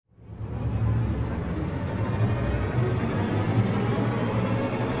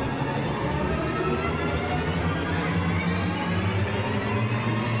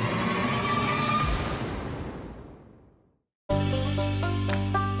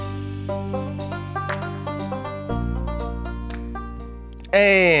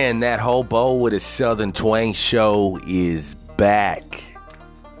And that hobo with a southern twang show is back.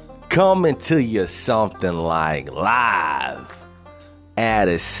 Coming to you something like live out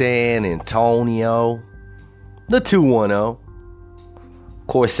of San Antonio, the 210. Of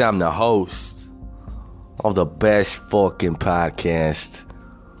course, I'm the host of the best fucking podcast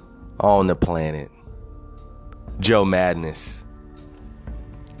on the planet, Joe Madness.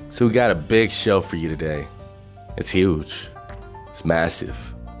 So we got a big show for you today. It's huge. It's massive.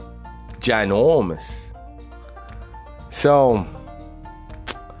 Ginormous. So,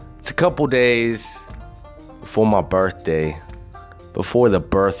 it's a couple days before my birthday. Before the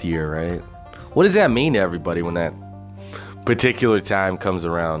birth year, right? What does that mean to everybody when that particular time comes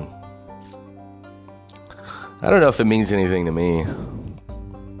around? I don't know if it means anything to me.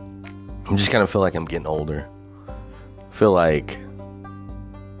 I just kind of feel like I'm getting older. I feel like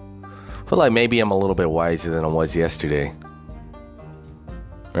maybe I'm a little bit wiser than I was yesterday.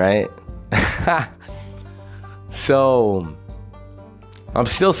 Right? So, I'm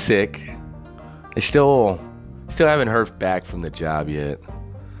still sick. I still haven't heard back from the job yet.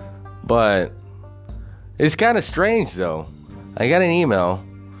 But it's kind of strange though. I got an email.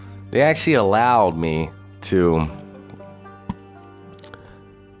 They actually allowed me to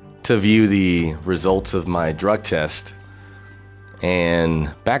view the results of my drug test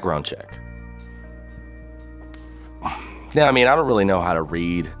and background check. Now, I mean, I don't really know how to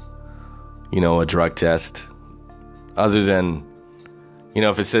read, a drug test. Other than,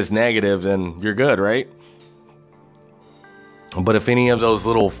 if it says negative, then you're good, right? But if any of those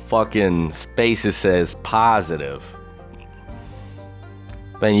little fucking spaces says positive,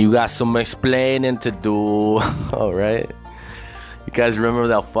 then you got some explaining to do. All right? You guys remember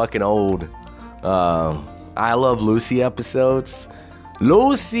that fucking old I Love Lucy episodes?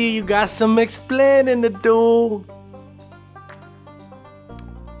 Lucy, you got some explaining to do.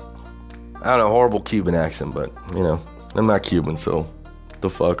 I don't know, horrible Cuban accent, but, I'm not Cuban, so the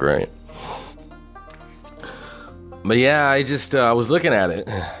fuck, right? But yeah, I was looking at it.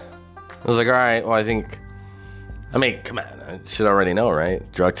 I was like, all right, well, come on, I should already know,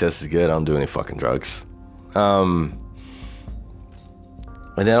 right? Drug test is good, I don't do any fucking drugs. And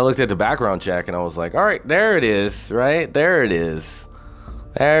then I looked at the background check, and I was like, all right, there it is, right? There it is.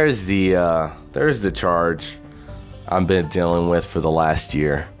 There's the charge I've been dealing with for the last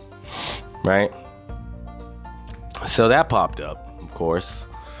year. Right? So that popped up, of course.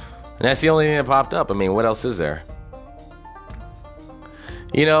 And that's the only thing that popped up. I mean, what else is there?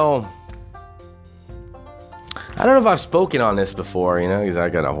 I don't know if I've spoken on this before, because I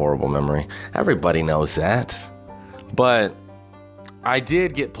got a horrible memory. Everybody knows that. But I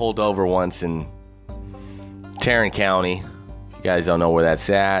did get pulled over once in Tarrant County. You guys don't know where that's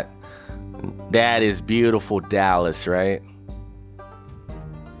at. That is beautiful Dallas, right?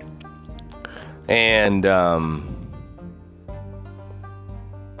 And,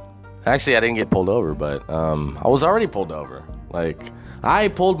 actually, I didn't get pulled over, but, I was already pulled over. Like, I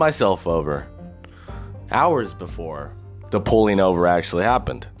pulled myself over hours before the pulling over actually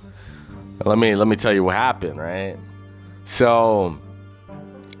happened. Let me tell you what happened, right? So,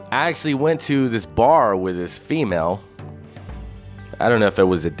 I actually went to this bar with this female. I don't know if it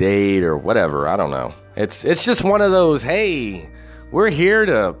was a date or whatever. I don't know. It's just one of those, hey, we're here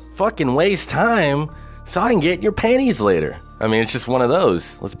to fucking waste time so I can get your panties later. I mean, it's just one of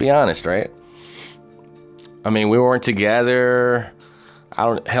those. Let's be honest, right? I mean, we weren't together. I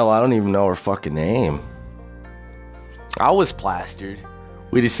don't even know her fucking name. I was plastered.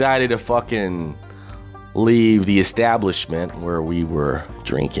 We decided to fucking leave the establishment where we were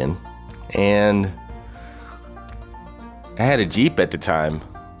drinking. And I had a Jeep at the time.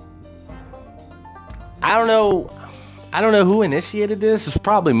 I don't know who initiated this. It's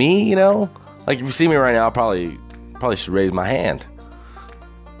probably me, Like, if you see me right now, I probably should raise my hand.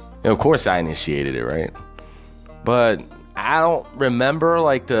 Of course I initiated it, right? But I don't remember,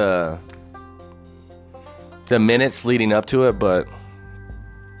 like, the minutes leading up to it, but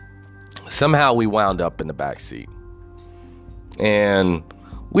somehow we wound up in the back seat. And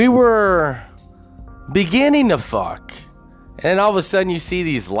we were beginning to fuck. And all of a sudden, you see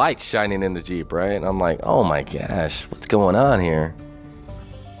these lights shining in the Jeep, right? And I'm like, oh my gosh, what's going on here?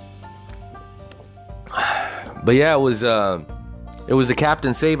 But yeah, it was the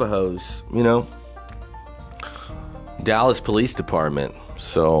Captain Save-A-Hose, Dallas Police Department.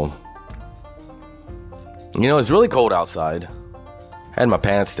 So, it's really cold outside. Had my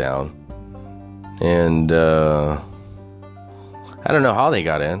pants down. And, I don't know how they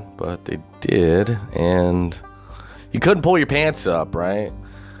got in, but they did. And you couldn't pull your pants up, right?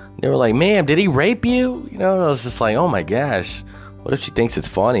 They were like, ma'am, did he rape you? I was just like, oh my gosh, What if she thinks it's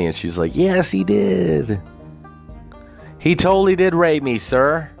funny and she's like, yes, he did. He totally did rape me,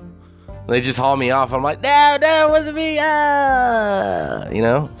 sir. They just haul me off. I'm like, no, it wasn't me. You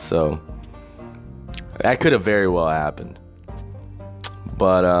know? So, that could have very well happened.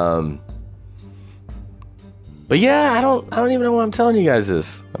 But yeah, I don't even know why I'm telling you guys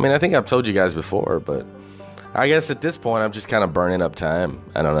this. I mean, I think I've told you guys before, but I guess at this point, I'm just kind of burning up time.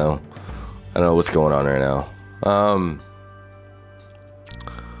 I don't know what's going on right now.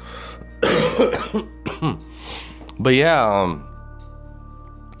 But yeah,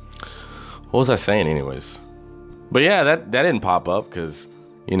 what was I saying anyways? But yeah, that didn't pop up because,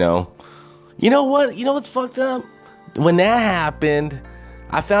 you know what? You know what's fucked up? When that happened,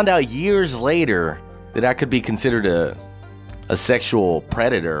 I found out years later that I could be considered a sexual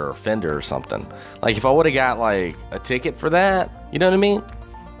predator or offender or something. Like, if I would have got, like, a ticket for that, you know what I mean?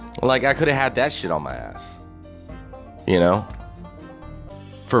 Like, I could have had that shit on my ass. You know?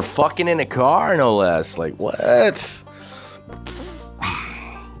 For fucking in a car, no less. Like, what?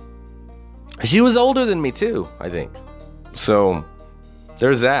 She was older than me, too, I think. So,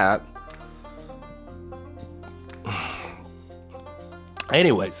 there's that.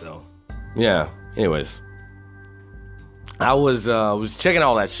 Anyways, though. Yeah, anyways. I was checking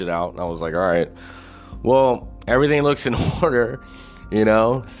all that shit out, and I was like, all right, well, everything looks in order, you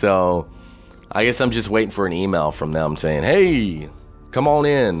know? So, I guess I'm just waiting for an email from them saying, hey, come on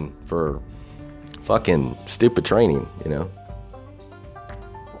in for fucking stupid training, you know?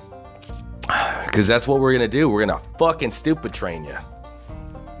 Because that's what we're going to do. We're going to fucking stupid train you.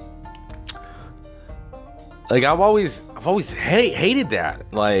 Like, I've always hated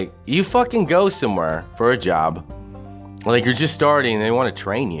that. Like, you fucking go somewhere for a job. Like, you're just starting and they want to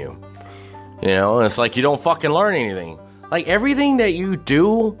train you. You know, and it's like you don't fucking learn anything. Like, everything that you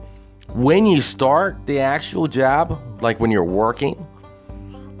do when you start the actual job, like when you're working,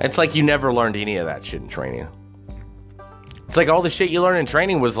 it's like you never learned any of that shit in training. It's like all the shit you learned in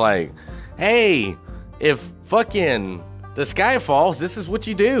training was like, hey, if fucking the sky falls, this is what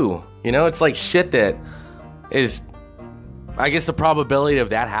you do. You know, it's like shit that is, I guess the probability of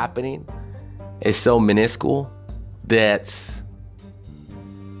that happening is so minuscule that,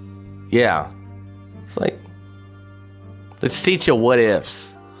 yeah, it's like, let's teach you what ifs.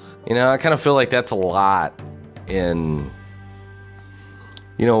 You know, I kind of feel like that's a lot in,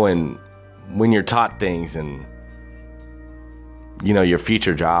 you know, when you're taught things and, you know, your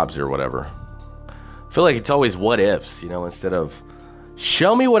future jobs or whatever. I feel like it's always what ifs, you know, instead of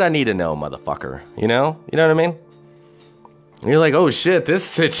show me what I need to know, motherfucker. You know what I mean? You're like, oh shit, this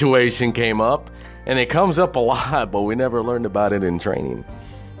situation came up. And it comes up a lot, but we never learned about it in training.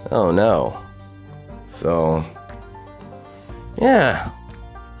 Oh no. So, yeah.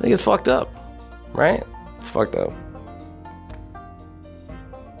 I think it's fucked up. Right? It's fucked up.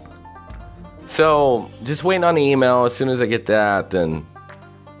 So, just waiting on the email. As soon as I get that, then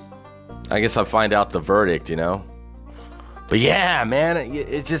I guess I'll find out the verdict, you know? But yeah, man,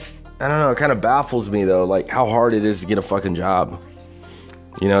 it just, I don't know, it kind of baffles me, though, like, how hard it is to get a fucking job.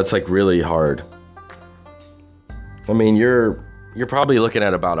 You know, it's, like, really hard. I mean, you're probably looking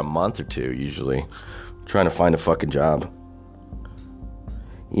at about a month or two, usually, trying to find a fucking job.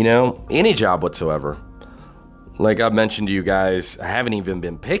 You know, any job whatsoever. Like I've mentioned to you guys, I haven't even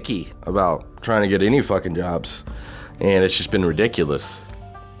been picky about trying to get any fucking jobs. And it's just been ridiculous.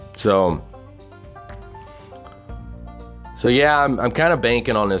 So yeah, I'm kind of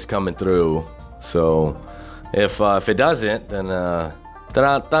banking on this coming through. So if it doesn't, then you know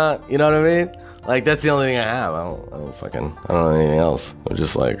what I mean? Like, that's the only thing I have. I don't know anything else. I'm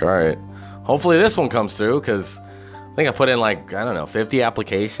just like, all right, hopefully this one comes through, because I think I put in, like, I don't know, 50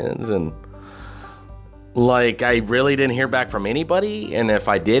 applications, and, like, I really didn't hear back from anybody. And if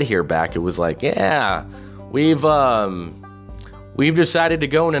I did hear back, it was like, yeah, we've decided to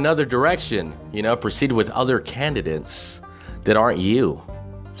go in another direction, you know, proceed with other candidates that aren't you.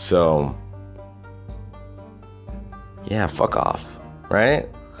 So, yeah, fuck off, right?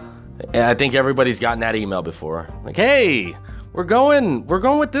 I think everybody's gotten that email before. Like, hey, we're going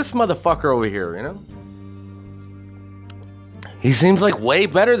with this motherfucker over here, you know? He seems like way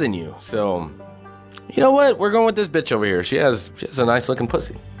better than you. So, you know what? We're going with this bitch over here. She has a nice looking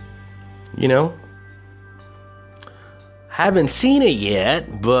pussy. You know? Haven't seen it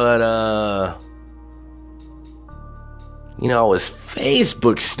yet, but you know, I was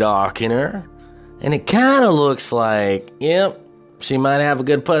Facebook stalking her, and it kind of looks like, yep, she might have a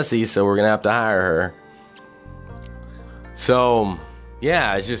good pussy, so we're gonna have to hire her. So,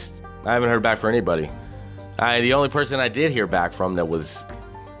 yeah, it's just, I haven't heard back from anybody. The only person I did hear back from that was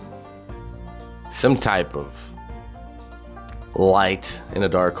some type of light in a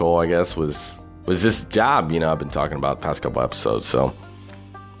dark hole, I guess, was this job, I've been talking about the past couple episodes. So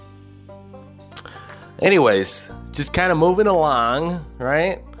anyways, just kind of moving along,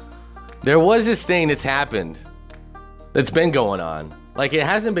 right? There was this thing that's happened that's been going on. Like, it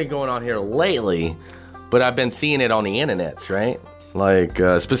hasn't been going on here lately, but I've been seeing it on the internets, right? Like,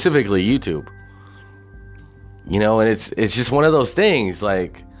 specifically YouTube. And it's just one of those things,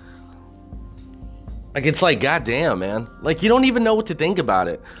 like it's like, goddamn, man. Like, you don't even know what to think about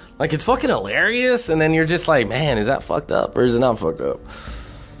it. Like, it's fucking hilarious, and then you're just like, man, is that fucked up or is it not fucked up?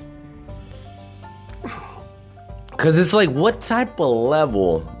 Because it's like, what type of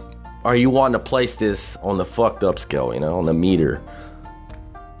level are you wanting to place this on the fucked up scale, on the meter?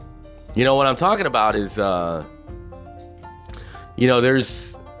 What I'm talking about is,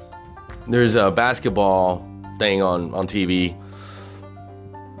 there's a basketball thing on TV.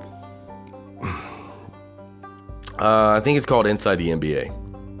 I think it's called Inside the NBA.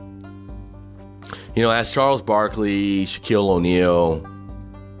 It has Charles Barkley, Shaquille O'Neal,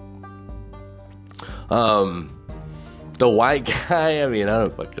 the white guy. I mean, I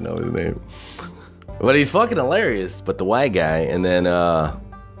don't fucking know his name, but he's fucking hilarious. But the white guy, and then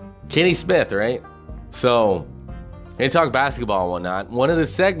Kenny Smith, right? So they talk basketball and whatnot. One of the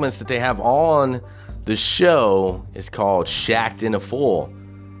segments that they have on the show is called Shacked in a Fool.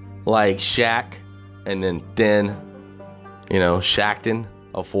 Like Shaq and then thin, Shacked a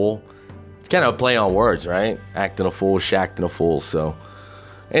fool. It's kind of a play on words, right? Acting a fool, shacked in a fool. So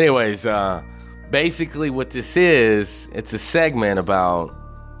anyways, basically what this is, it's a segment about,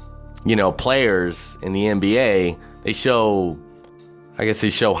 players in the NBA. They show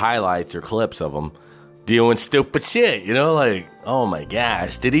highlights or clips of them doing stupid shit, like, oh my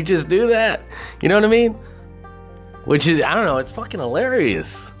gosh, did he just do that? You know what I mean? Which is, I don't know, it's fucking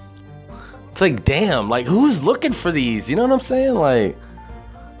hilarious. It's like, damn, like, who's looking for these? You know what I'm saying? Like,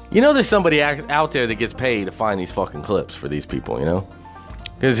 there's somebody out there that gets paid to find these fucking clips for these people,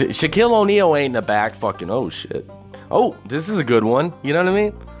 Because Shaquille O'Neal ain't in the back fucking, oh shit. Oh, this is a good one. You know what I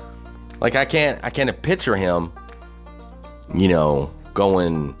mean? Like, I can't picture him,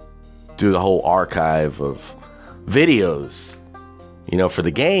 going through the whole archive of videos, for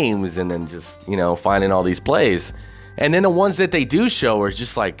the games, and then just, finding all these plays. And then the ones that they do show are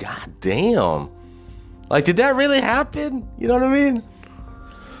just like, god damn. Like, did that really happen? You know what I mean?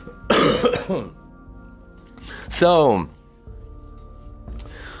 So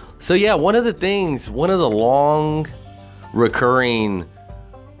yeah, one of the long recurring,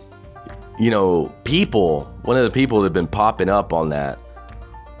 people, one of the people that have been popping up on that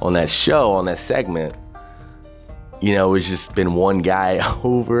show, on that segment, it's just been one guy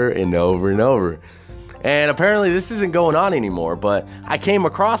over and over and over. And apparently this isn't going on anymore, but I came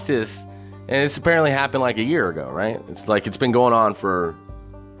across this, and it's apparently happened like a year ago, right? It's like it's been going on for,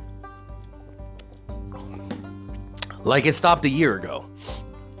 like, it stopped a year ago.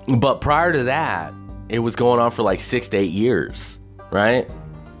 But prior to that, it was going on for like 6 to 8 years, right?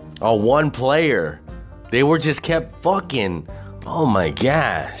 On one player, they were just kept fucking, oh my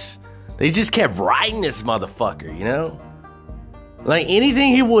gosh. They just kept riding this motherfucker, Like,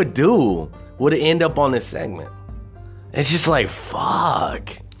 anything he would do would end up on this segment. It's just like, fuck.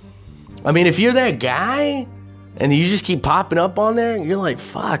 I mean, if you're that guy and you just keep popping up on there, you're like,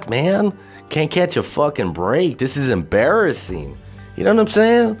 fuck, man. Can't catch a fucking break. This is embarrassing. You know what I'm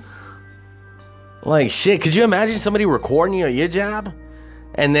saying? Like, shit, could you imagine somebody recording you at your job?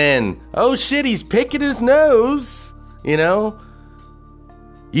 And then, oh shit, he's picking his nose. You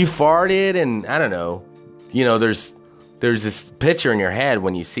farted, and I don't know. There's this picture in your head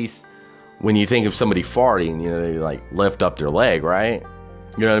when you think of somebody farting, they like lift up their leg, right?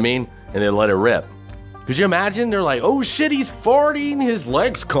 You know what I mean? And then let it rip. Could you imagine? They're like, oh shit, he's farting, his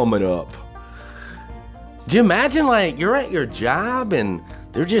leg's coming up. Do you imagine, like, you're at your job and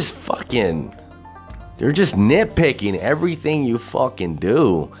they're just nitpicking everything you fucking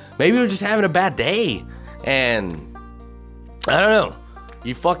do. Maybe you're just having a bad day and I don't know,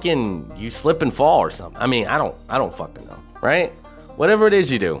 you slip and fall or something. I mean, I don't fucking know, right? Whatever it is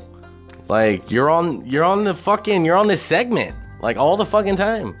you do. Like, you're on this segment, like, all the fucking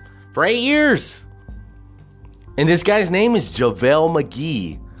time for 8 years. And this guy's name is JaVale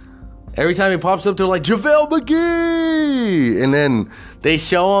McGee. Every time he pops up, they're like, JaVale McGee! And then they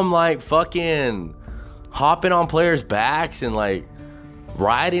show him, like, fucking hopping on players' backs and, like,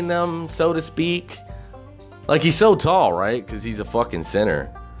 riding them, so to speak. Like, he's so tall, right? Because he's a fucking center.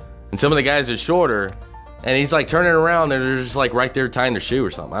 And some of the guys are shorter, and he's, like, turning around, and they're just, like, right there tying their shoe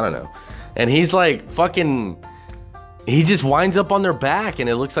or something. I don't know. And he's, like, fucking he just winds up on their back and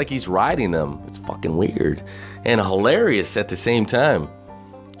it looks like he's riding them. It's fucking weird and hilarious at the same time.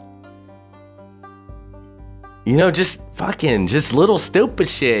 You know, just little stupid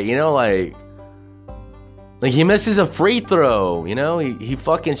shit, you know, like he misses a free throw, you know, he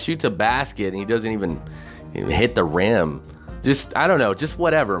fucking shoots a basket and he doesn't even hit the rim. Just, I don't know, just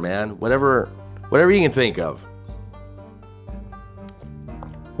whatever, man. Whatever you can think of.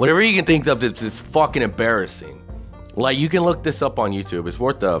 Whatever you can think of that's just fucking embarrassing. Like, you can look this up on YouTube. It's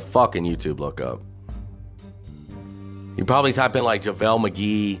worth the fucking YouTube look up. You probably type in like JaVale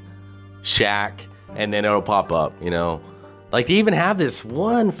McGee, Shaq, and then it'll pop up, you know. Like, they even have this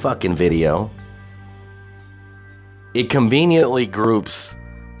one fucking video. It conveniently groups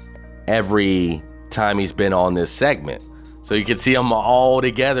every time he's been on this segment. So you can see them all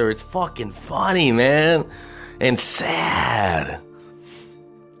together. It's fucking funny, man. And sad.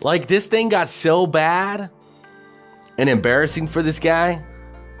 Like, this thing got so bad and embarrassing for this guy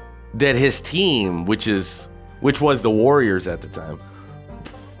that his team, which was the Warriors at the time,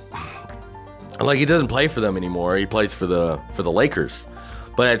 like, he doesn't play for them anymore. He plays for the Lakers.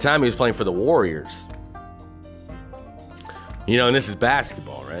 But at the time he was playing for the Warriors. You know, and this is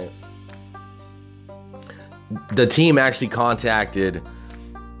basketball, right? The team actually contacted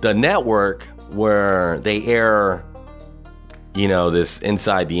the network where they air, you know, this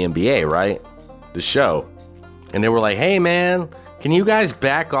Inside the NBA, right? The show. And they were like, hey, man, can you guys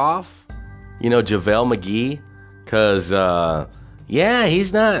back off, you know, JaVale McGee? Because, yeah,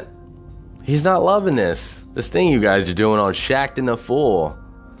 he's not loving this thing you guys are doing on Shaqtin' a Fool.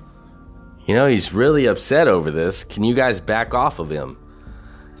 You know, he's really upset over this. Can you guys back off of him?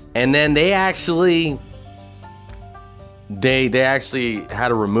 And then they actually had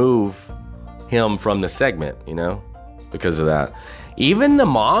to remove him from the segment, you know, because of that. Even the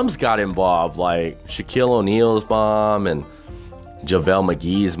moms got involved, like Shaquille O'Neal's mom and JaVale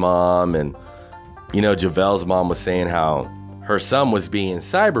McGee's mom. And, you know, JaVale's mom was saying how her son was being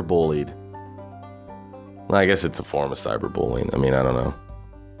cyberbullied. Well, I guess it's a form of cyberbullying. I mean, I don't know.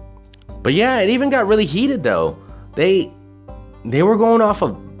 But yeah, it even got really heated, though. They were going off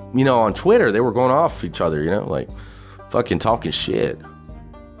of, you know, on Twitter, they were going off each other, you know, like fucking talking shit.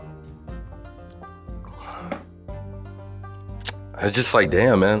 It's just like,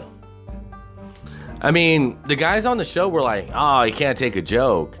 damn, man. I mean, the guys on the show were like, oh, you can't take a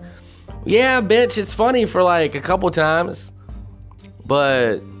joke. Yeah, bitch, it's funny for like a couple times.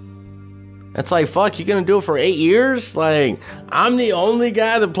 But it's like, fuck, you gonna do it for 8 years? Like, I'm the only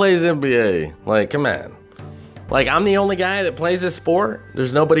guy that plays NBA. Like, come on. Like, I'm the only guy that plays this sport.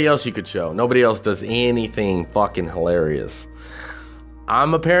 There's nobody else you could show. Nobody else does anything fucking hilarious.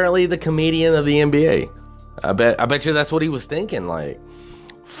 I'm apparently the comedian of the NBA. I bet you that's what he was thinking. Like,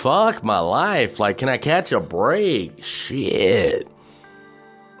 fuck my life. Like, can I catch a break? Shit.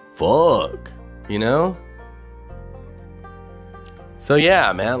 Fuck. You know? So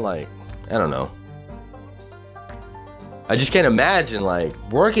yeah, man, like, I don't know. I just can't imagine, like,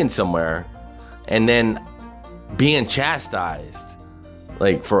 working somewhere and then being chastised,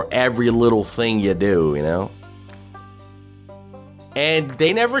 like, for every little thing you do, you know? And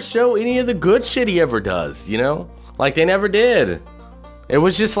they never show any of the good shit he ever does, you know? Like, they never did. It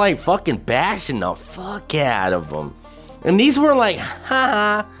was just, like, fucking bashing the fuck out of them. And these were like,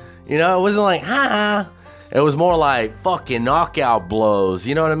 ha-ha. You know, it wasn't like, ha-ha. It was more like fucking knockout blows,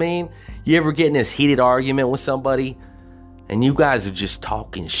 you know what I mean? You ever get in this heated argument with somebody and you guys are just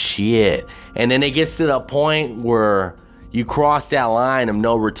talking shit, and then it gets to the point where you cross that line of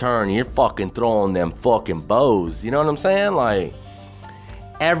no return and you're fucking throwing them fucking bows, you know what I'm saying? Like,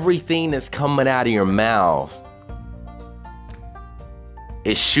 everything that's coming out of your mouth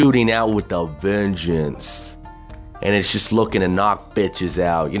is shooting out with a vengeance, and it's just looking to knock bitches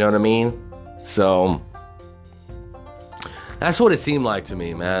out, you know what I mean? So that's what it seemed like to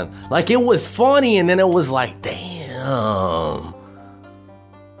me, man. Like, it was funny, and then it was like, damn,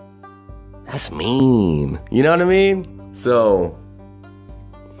 that's mean. You know what I mean? So,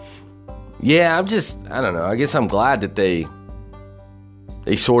 yeah, I don't know. I guess I'm glad that they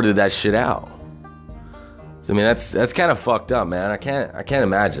sorted that shit out. I mean, that's kind of fucked up, man. I can't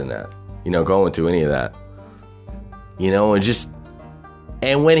imagine that, you know, going to any of that. You know,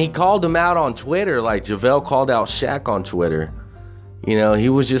 and when he called him out on Twitter, like JaVale called out Shaq on Twitter, you know, he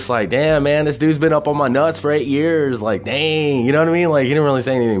was just like, damn, man, this dude's been up on my nuts for 8 years. Like, dang, you know what I mean? Like, he didn't really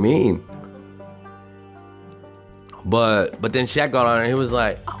say anything mean. But then Shaq got on and he was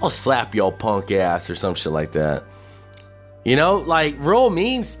like, I'll slap your punk ass or some shit like that. You know, like, real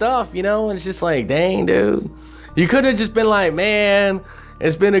mean stuff, you know? And it's just like, dang, dude. You could have just been like, man,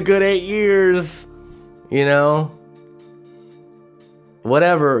 it's been a good 8 years, you know?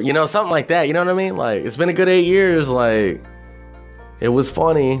 whatever, something like that. You know what I mean? Like, it's been a good 8 years. Like, it was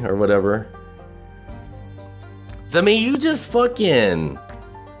funny or whatever. So, I mean, you just fucking,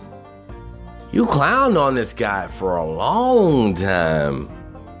 you clowned on this guy for a long time.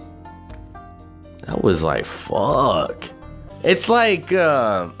 That was like, fuck. It's like,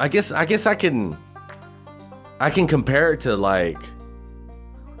 I guess I can compare it to, like,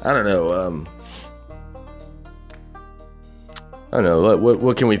 I don't know, I don't know,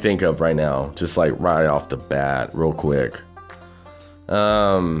 what can we think of right now? Just like right off the bat, real quick.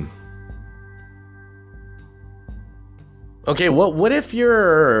 Okay, what if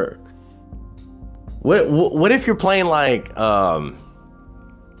you're, what if you're playing like,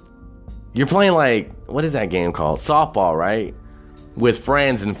 what is that game called? Softball, right? With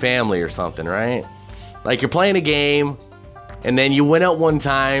friends and family or something, right? Like, you're playing a game, and then you went out one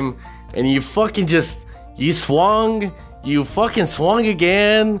time, and you fucking you fucking swung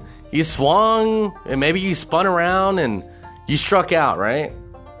again, you swung, and maybe you spun around, and you struck out, right?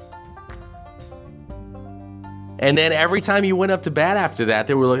 And then every time you went up to bat after that,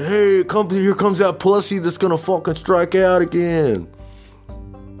 they were like, hey, here comes that pussy that's gonna fucking strike out again.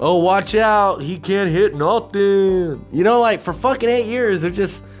 Oh, watch out, he can't hit nothing. Like, for fucking 8 years, they're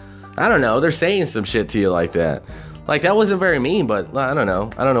just, I don't know, they're saying some shit to you like that. Like, that wasn't very mean, but I don't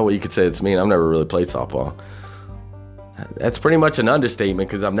know. I don't know what you could say that's mean. I've never really played softball. That's pretty much an understatement,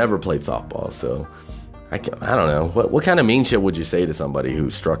 because I've never played softball, so I don't know. What kind of mean shit would you say to somebody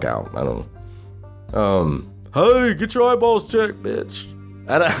who struck out? I don't know. Hey, get your eyeballs checked, bitch.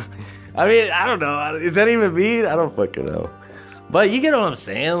 I don't know. Is that even mean? I don't fucking know. But you get what I'm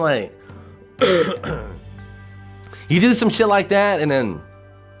saying? Like, you do some shit like that, and then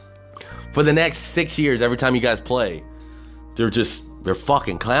for the next 6 years, every time you guys play, they're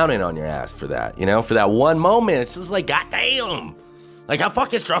fucking clowning on your ass for that, for that one moment. It's just like, goddamn, like, I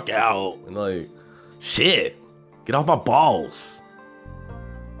fucking struck out, and like, shit, get off my balls.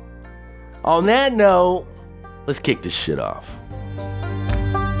 On that note, let's kick this shit off.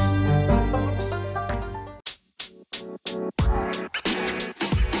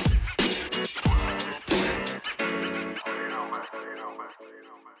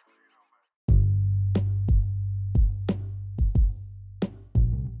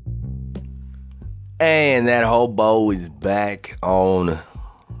 And that hobo is back on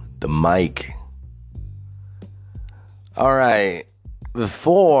the mic. All right,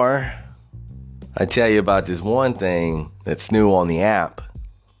 before I tell you about this one thing that's new on the app,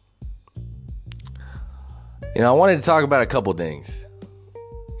 I wanted to talk about a couple things.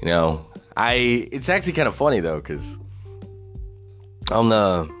 It's actually kind of funny though, because on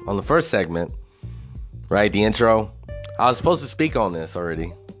the first segment, right, the intro, I was supposed to speak on this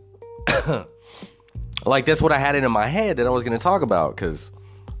already. Like, that's what I had it in my head that I was going to talk about, because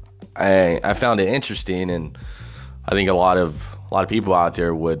I found it interesting, and I think a lot of people out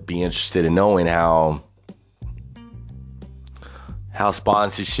there would be interested in knowing how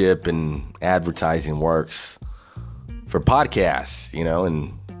sponsorship and advertising works for podcasts,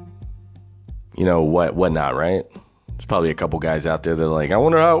 and whatnot, right? There's probably a couple guys out there that are like, I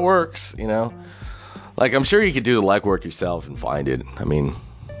wonder how it works, Like, I'm sure you could do the legwork yourself and find it. I mean,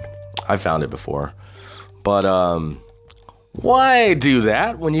 I found it before. But, why do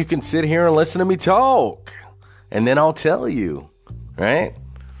that when you can sit here and listen to me talk? And then I'll tell you, right?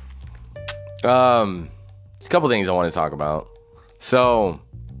 A couple things I want to talk about. So,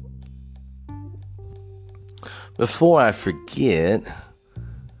 before I forget,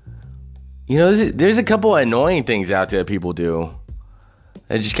 there's a couple annoying things out there people do.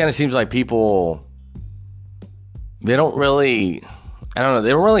 It just kind of seems like people, they don't really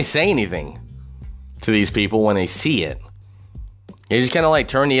say anything to these people when they see it. You just kind of like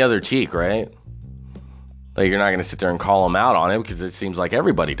turn the other cheek, right? Like, you're not going to sit there and call them out on it, because it seems like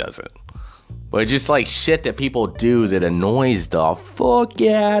everybody does it. But it's just like shit that people do that annoys the fuck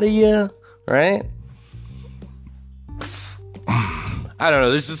out of you, right? I don't know.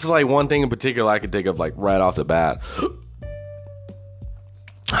 There's just like one thing in particular I could think of, like, right off the bat.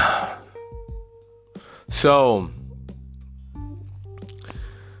 So,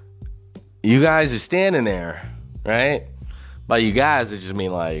 you guys are standing there, right? By you guys, I just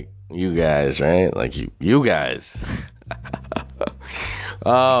mean like you guys, right? Like you guys.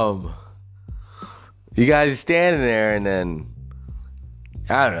 You guys are standing there, and then,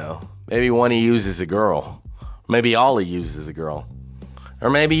 I don't know, maybe one of you is a girl. Maybe all of you is a girl. Or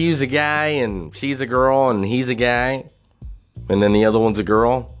maybe you's a guy, and she's a girl, and he's a guy, and then the other one's a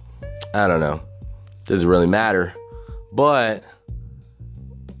girl. I don't know. Doesn't really matter. But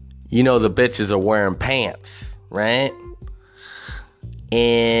the bitches are wearing pants, right?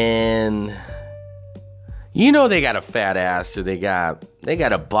 And you know they got a fat ass, or they got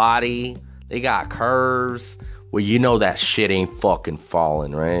a body, they got curves. Well, you know that shit ain't fucking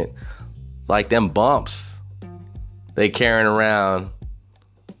falling, right? Like them bumps they carrying around,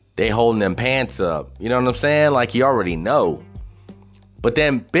 they holding them pants up. You know what I'm saying? Like, you already know. But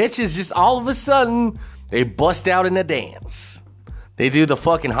then bitches just all of a sudden, they bust out in the dance. They do the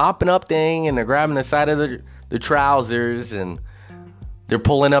fucking hopping up thing, and they're grabbing the side of the trousers, and they're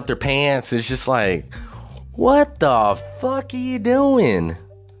pulling up their pants. It's just like, what the fuck are you doing?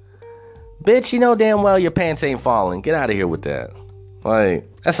 Bitch, you know damn well your pants ain't falling. Get out of here with that. Like,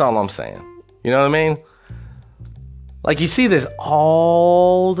 that's all I'm saying. You know what I mean? Like, you see this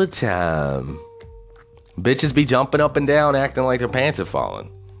all the time. Bitches be jumping up and down acting like their pants are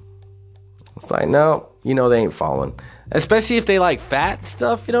falling. It's like, no, you know they ain't falling. Especially if they like fat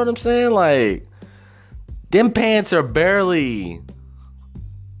stuff, you know what I'm saying? Like, them pants are barely...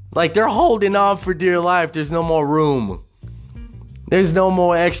 Like, they're holding on for dear life. There's no more room. There's no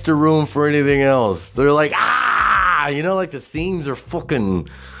more extra room for anything else. They're like, you know, like the seams are fucking...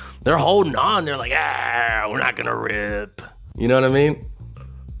 They're holding on. They're like, we're not gonna rip. You know what I mean?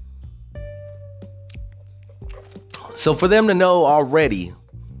 So for them to know already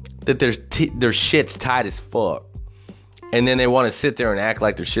that their shit's tight as fuck, and then they want to sit there and act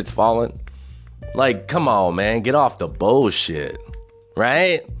like their shit's falling, like, come on, man, get off the bullshit,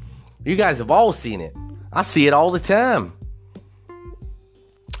 right? You guys have all seen it. I see it all the time.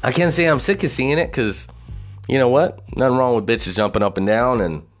 I can't say I'm sick of seeing it, because, you know what? Nothing wrong with bitches jumping up and down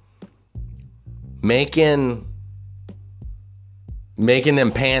and making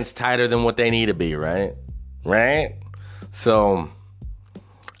them pants tighter than what they need to be, right? Right? So,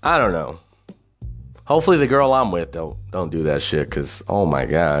 I don't know. Hopefully the girl I'm with don't do that shit, because, oh my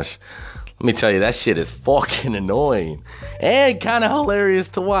gosh. Let me tell you, that shit is fucking annoying. And kind of hilarious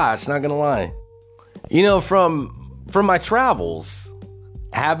to watch, not gonna lie. You know, from my travels,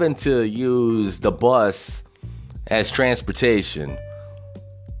 having to use the bus as transportation,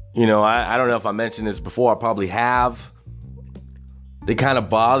 you know, I don't know if I mentioned this before, I probably have. It kind of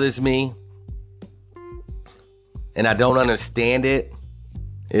bothers me, and I don't understand it,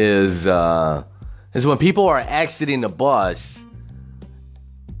 is when people are exiting the bus,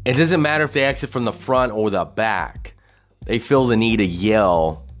 it doesn't matter if they exit from the front or the back. They feel the need to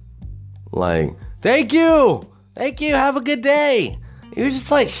yell, like, thank you, have a good day. You're just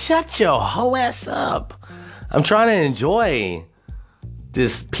like, shut your whole ass up. I'm trying to enjoy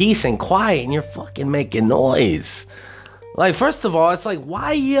this peace and quiet, and you're fucking making noise. Like, first of all, it's like,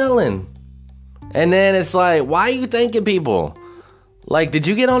 why yelling? And then it's like, why are you thanking people? Like, did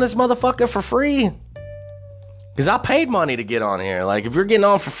you get on this motherfucker for free? Because I paid money to get on here. Like, if you're getting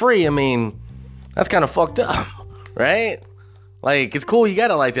on for free, I mean, that's kind of fucked up, right? Like, it's cool you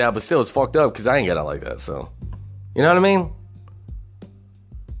got it like that, but still, it's fucked up because I ain't got it like that, so. You know what I mean?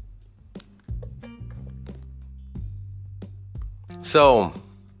 So,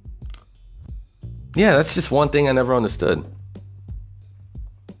 yeah, that's just one thing I never understood.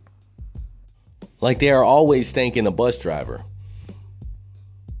 Like, they are always thanking the bus driver.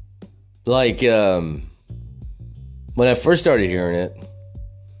 Like, when I first started hearing it,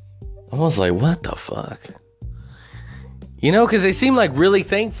 I was like, what the fuck? You know, because they seem like really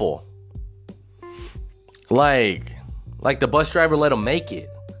thankful. Like the bus driver let them make it.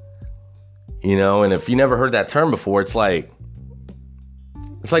 You know, and if you never heard that term before, it's like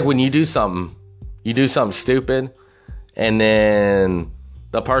when you do something stupid, and then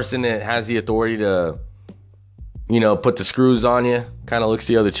the person that has the authority to, you know, put the screws on you kind of looks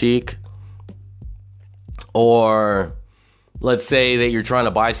the other cheek. Or let's say that you're trying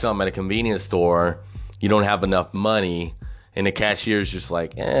to buy something at a convenience store, you don't have enough money, and the cashier's just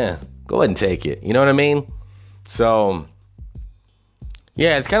like, go ahead and take it. You know what I mean? So,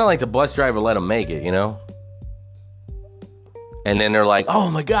 yeah, it's kind of like the bus driver let them make it, you know? And then they're like,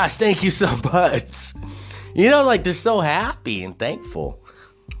 oh my gosh, thank you so much. You know, like, they're so happy and thankful,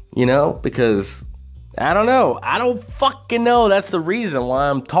 you know, because I don't know. I don't fucking know. That's the reason why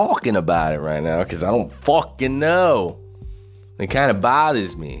I'm talking about it right now, because I don't fucking know. It kind of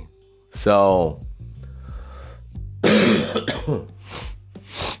bothers me. So,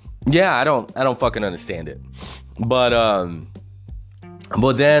 yeah, I don't fucking understand it. But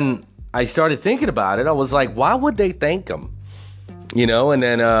then I started thinking about it. I was like, why would they thank them? You know, and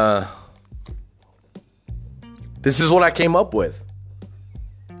then this is what I came up with.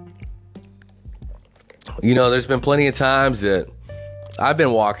 You know, there's been plenty of times that I've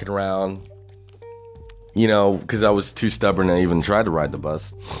been walking around, you know, because I was too stubborn to even try to ride the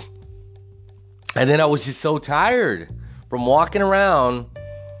bus. And then I was just so tired from walking around.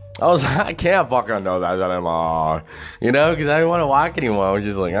 I was like, I can't fucking know that anymore. You know, because I didn't want to walk anymore. I was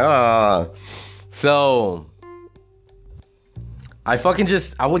just like, ah. So, I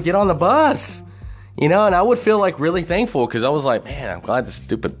would get on the bus. You know, and I would feel like really thankful because I was like, man, I'm glad this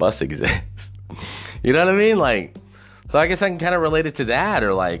stupid bus exists. You know what I mean? Like, so I guess I can kind of relate it to that,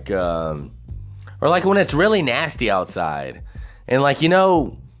 or like when it's really nasty outside, and like, you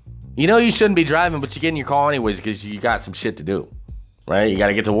know you shouldn't be driving, but you get in your car anyways because you got some shit to do, right? You got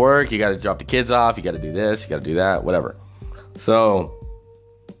to get to work, you got to drop the kids off, you got to do this, you got to do that, whatever. So,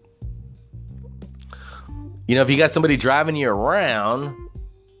 you know, if you got somebody driving you around,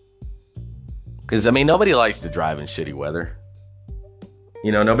 because I mean, nobody likes to drive in shitty weather.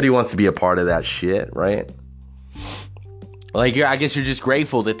 You know, nobody wants to be a part of that shit, right? Like, I guess you're just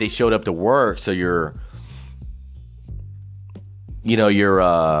grateful that they showed up to work, so you're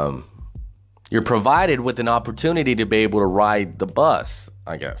provided with an opportunity to be able to ride the bus,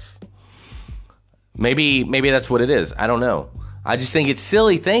 I guess. Maybe that's what it is. I don't know. I just think it's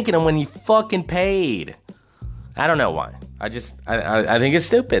silly thanking them when you fucking paid. I don't know why. I think it's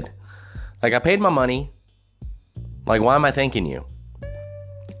stupid. Like, I paid my money. Like, why am I thanking you?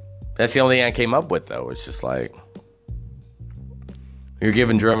 That's the only thing I came up with, though. It's just like, you're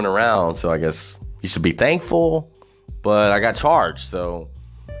getting driven around, so I guess you should be thankful, but I got charged, so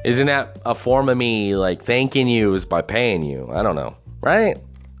isn't that a form of me, like, thanking you is by paying you? I don't know, right?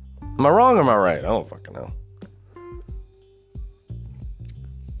 Am I wrong or am I right? I don't fucking know.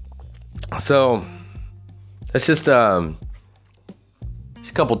 So, that's just a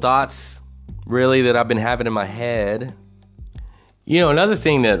couple thoughts, really, that I've been having in my head. You know, another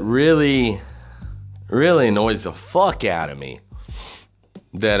thing that really, really annoys the fuck out of me,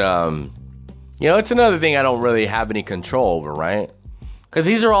 that, you know, it's another thing I don't really have any control over, right? Because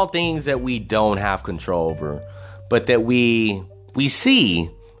these are all things that we don't have control over, but that we see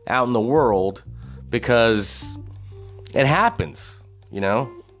out in the world because it happens, you know?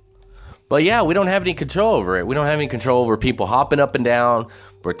 But yeah, we don't have any control over it. We don't have any control over people hopping up and down,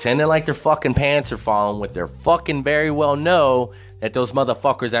 pretending like their fucking pants are falling, with their fucking very well know that those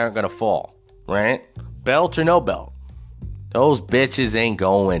motherfuckers aren't gonna fall, right? Belt or no belt. Those bitches ain't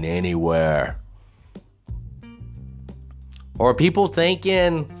going anywhere. Or people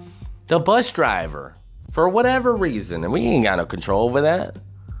thinking the bus driver, for whatever reason, and we ain't got no control over that,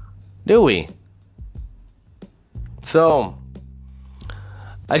 do we? So,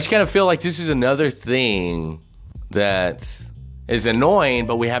 I just kind of feel like this is another thing that is annoying,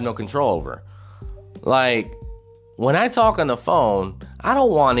 but we have no control over. Like, when I talk on the phone, I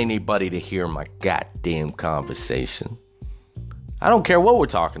don't want anybody to hear my goddamn conversation. I don't care what we're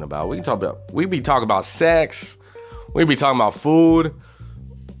talking about. We be talking about sex. We be talking about food.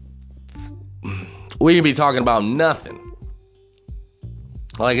 We can be talking about nothing.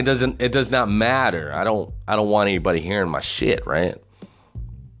 Like, it does not matter. I don't want anybody hearing my shit, right?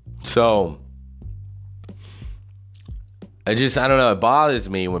 So, I don't know, it bothers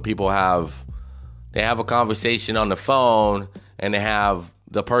me when people have a conversation on the phone and they have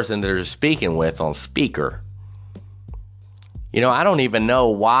the person they're speaking with on speaker. You know, I don't even know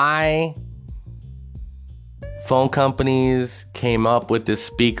why phone companies came up with this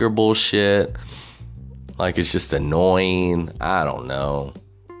speaker bullshit. Like, it's just annoying. I don't know.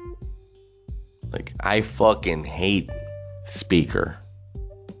 Like, I fucking hate speaker.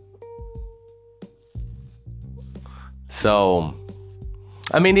 So,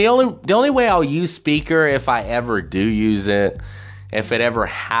 I mean, the only way I'll use speaker, if I ever do use it, if it ever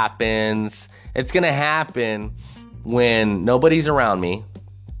happens, it's gonna happen when nobody's around me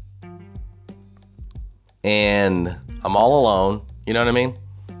and I'm all alone. You know what I mean?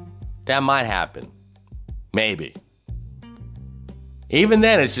 That might happen. Maybe. Even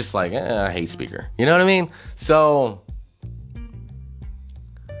then, it's just like, I hate speaker. You know what I mean? So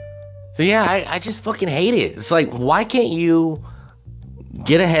yeah, I just fucking hate it. It's like, why can't you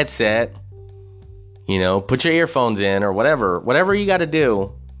get a headset, you know, put your earphones in or whatever you got to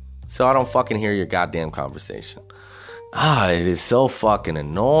do so I don't fucking hear your goddamn conversation. It is so fucking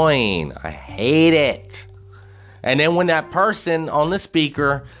annoying. I hate it. And then when that person on the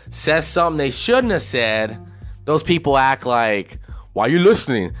speaker says something they shouldn't have said, those people act like, why are you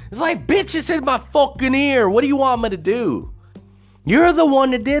listening? It's like, bitch, it's in my fucking ear. What do you want me to do? You're the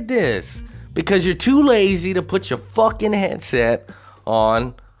one that did this because you're too lazy to put your fucking headset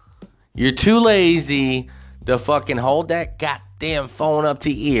on. You're too lazy to fucking hold that goddamn phone up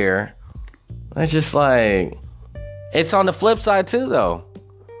to your ear. It's just like, it's on the flip side too, though.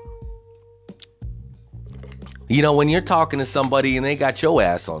 You know, when you're talking to somebody and they got your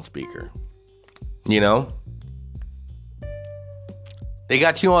ass on speaker, you know, They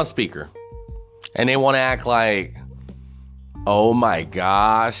got you on speaker. And they want to act like, oh my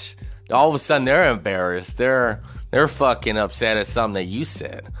gosh. All of a sudden they're embarrassed. They're fucking upset at something that you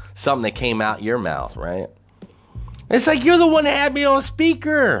said. Something that came out your mouth, right? It's like you're the one that had me on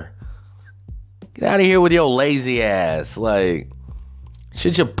speaker. Get out of here with your lazy ass. Like,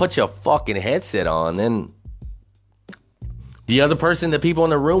 should you put your fucking headset on? Then the other person, the people in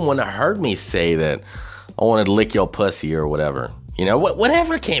the room wouldn't have heard me say that I wanted to lick your pussy or whatever. You know,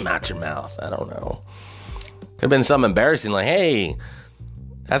 whatever came out your mouth. I don't know. Could have been something embarrassing like, hey,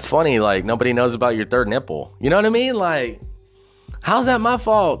 that's funny. Like, nobody knows about your third nipple. You know what I mean? Like, how's that my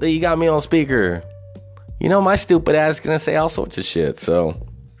fault that you got me on speaker? You know, my stupid ass is going to say all sorts of shit. So,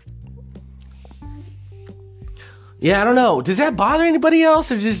 yeah, I don't know. Does that bother anybody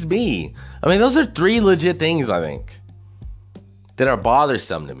else or just me? I mean, those are 3 legit things, I think, that are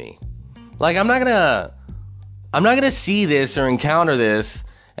bothersome to me. Like, I'm not gonna see this or encounter this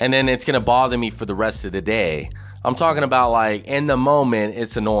and then it's gonna bother me for the rest of the day. I'm talking about, like, in the moment,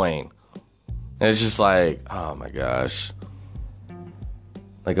 it's annoying. And it's just like, oh my gosh.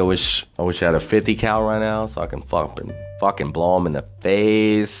 Like, I wish I had a 50 cal right now so I can fucking blow him in the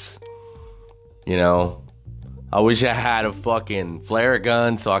face. You know? I wish I had a fucking flare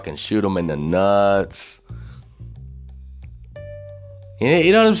gun so I can shoot him in the nuts.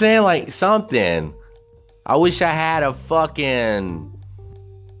 You know what I'm saying? Like, something. I wish I had a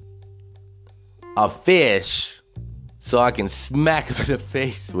fish so I can smack him in the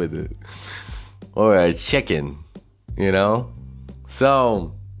face with it. Or a chicken, you know?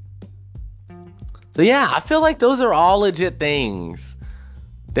 So yeah, I feel like those are all legit things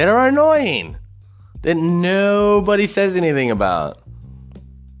that are annoying, that nobody says anything about.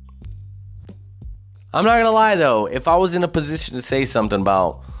 I'm not gonna lie though, if I was in a position to say something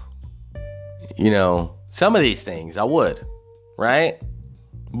about, you know, some of these things, I would, right?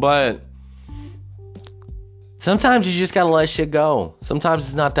 But sometimes you just gotta let shit go. Sometimes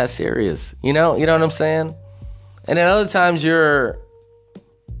it's not that serious, you know what I'm saying? And then other times you're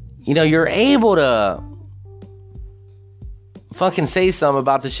able to fucking say something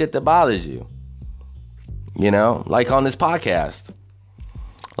about the shit that bothers you. You know, like on this podcast.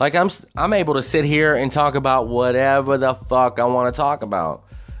 Like, I'm able to sit here and talk about whatever the fuck I want to talk about.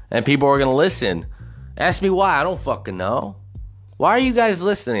 And people are going to listen. Ask me why. I don't fucking know. Why are you guys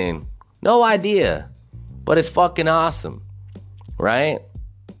listening? No idea. But it's fucking awesome. Right?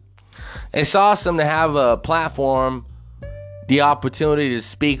 It's awesome to have a platform, the opportunity to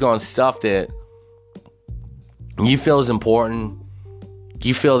speak on stuff that you feel is important.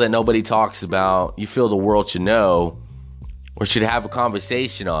 You feel that nobody talks about. You feel the world should know. Or should have a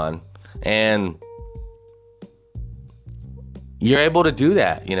conversation on, and you're able to do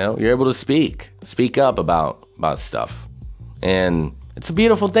that, you know? You're able to speak up about stuff. And it's a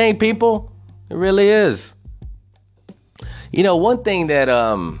beautiful thing, people. It really is. You know, one thing that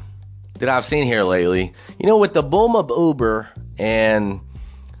I've seen here lately, you know, with the boom of Uber and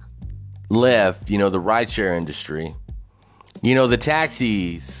Lyft, you know, the rideshare industry, you know, the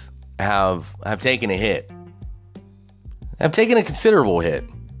taxis have taken a hit. I've taken a considerable hit.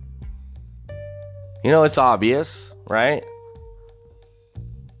 You know, it's obvious, right?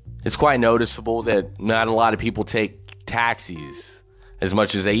 It's quite noticeable that not a lot of people take taxis as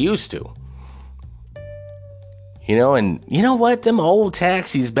much as they used to. You know, and you know what? Them old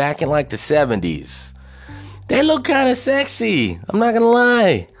taxis back in like the 70s, they look kind of sexy. I'm not going to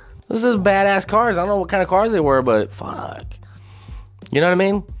lie. Those are badass cars. I don't know what kind of cars they were, but fuck. You know what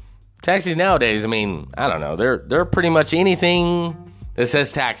I mean? Taxis nowadays, I mean, I don't know. They're pretty much anything that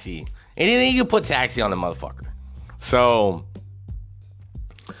says taxi. Anything you can put taxi on the motherfucker. So,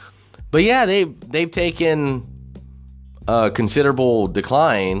 but yeah, they've taken a considerable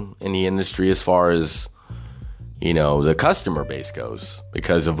decline in the industry as far as, you know, the customer base goes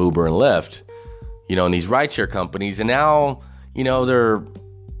because of Uber and Lyft, you know, and these rideshare companies. And now, you know,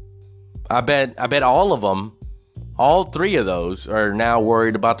 I bet all of them, all 3 of those are now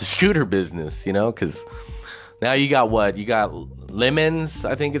worried about the scooter business, you know, because now you got what? You got Lemons,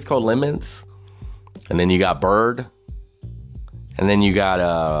 I think it's called Lemons. And then you got Bird. And then you got,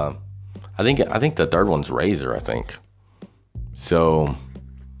 I think the third one's Razor, I think. So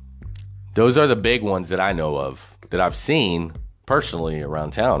those are the big ones that I know of, that I've seen personally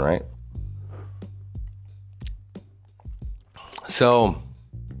around town, right? So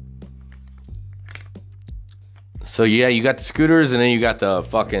yeah, you got the scooters and then you got the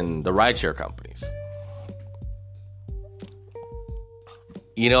rideshare companies.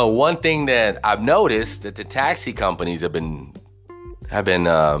 You know, one thing that I've noticed that the taxi companies have been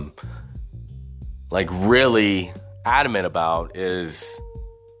like really adamant about is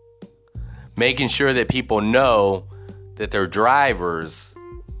making sure that people know that their drivers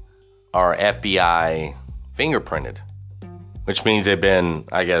are FBI fingerprinted, which means they've been,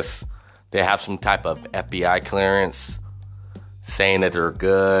 I guess, they have some type of FBI clearance saying that they're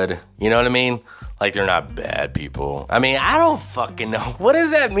good. You know what I mean? Like they're not bad people. I mean, I don't fucking know. What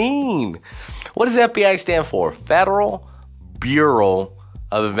does that mean? What does FBI stand for? Federal Bureau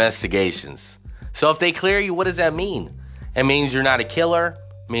of Investigations. So if they clear you, what does that mean? It means you're not a killer.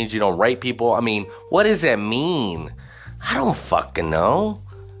 It means you don't rape people. I mean, what does that mean? I don't fucking know.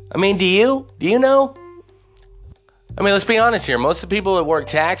 I mean, do you? Do you know? I mean, let's be honest here. Most of the people that work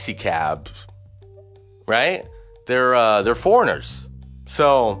taxi cabs, right? They're foreigners.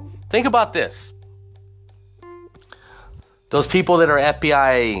 So think about this. Those people that are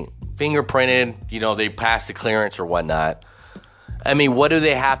FBI fingerprinted, you know, they pass the clearance or whatnot. I mean, what do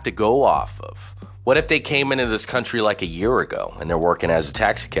they have to go off of? What if they came into this country like a year ago and they're working as a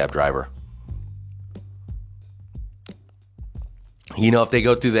taxi cab driver? You know, if they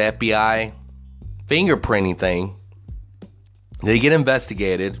go through the FBI fingerprinting thing, they get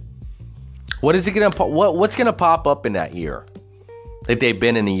investigated. What's gonna pop up in that year that they've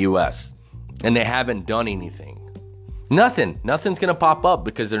been in the U.S. and they haven't done anything? Nothing's gonna pop up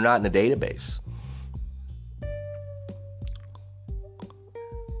because they're not in the database.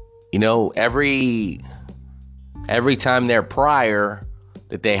 You know, every time they're prior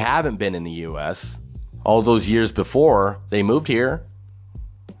that they haven't been in the U.S., all those years before they moved here,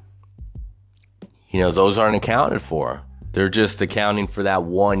 you know, those aren't accounted for. They're just accounting for that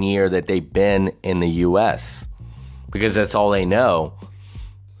 1 year that they've been in the U.S. because that's all they know.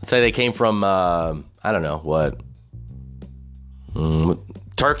 Let's say they came from, I don't know, what?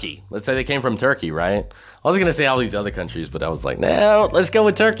 Turkey. Let's say they came from Turkey, right? I was going to say all these other countries, but I was like, no, let's go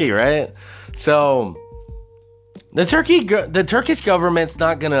with Turkey, right? So the Turkish government's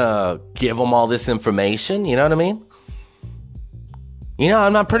not going to give them all this information. You know what I mean? You know,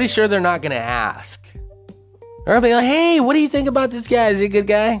 I'm not pretty sure they're not going to ask. They're going to be like, hey, what do you think about this guy? Is he a good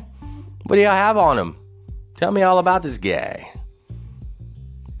guy? What do y'all have on him? Tell me all about this guy.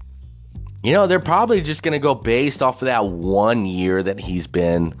 You know, they're probably just going to go based off of that 1 year that he's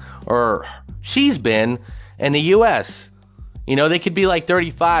been, or she's been, in the U.S. You know, they could be like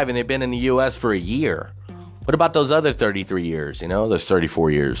 35 and they've been in the U.S. for a year. What about those other 33 years, you know, those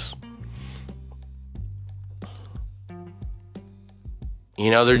 34 years? You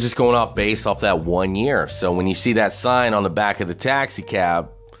know, they're just going off based off that 1 year. So when you see that sign on the back of the taxi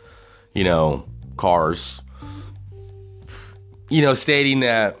cab, you know, cars, you know, stating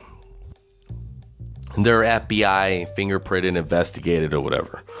that they're FBI fingerprinted, investigated, or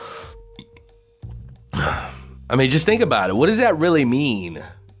whatever. I mean, just think about it. What does that really mean?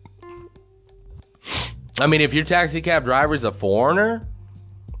 I mean, if your taxi cab driver is a foreigner,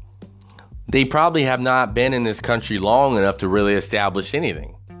 they probably have not been in this country long enough to really establish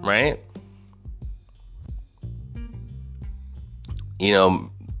anything, right? You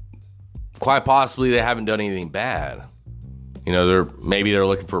know, quite possibly they haven't done anything bad. You know, maybe they're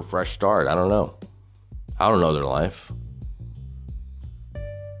looking for a fresh start. I don't know. I don't know their life.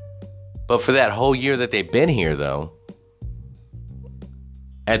 But for that whole year that they've been here, though,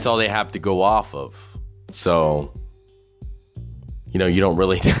 that's all they have to go off of. So, you know, you don't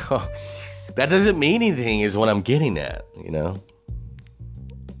really know. That doesn't mean anything is what I'm getting at, you know.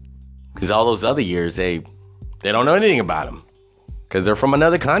 Because all those other years, they don't know anything about them. Because they're from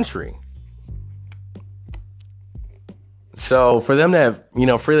another country. So for them to, you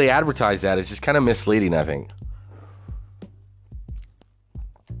know, freely advertise that is just kind of misleading, I think.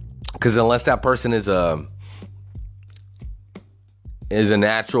 Because unless that person is a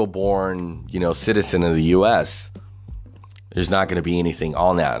natural born, you know, citizen of the U.S., there's not going to be anything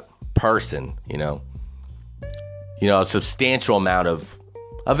on that person, you know. You know, a substantial amount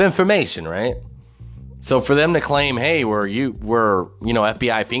of information, right? So for them to claim, hey, we're you know,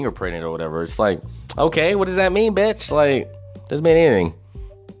 FBI fingerprinted or whatever, it's like, okay, what does that mean, bitch? Like, doesn't mean anything.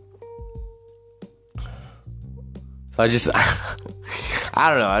 So I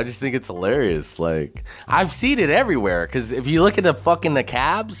don't know. I just think it's hilarious. Like, I've seen it everywhere. Because if you look at the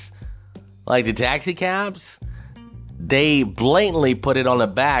cabs, like the taxi cabs, they blatantly put it on the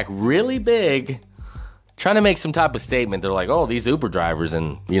back really big, trying to make some type of statement. They're like, oh, these Uber drivers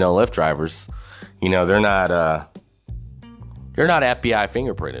and, you know, Lyft drivers, you know, they're not FBI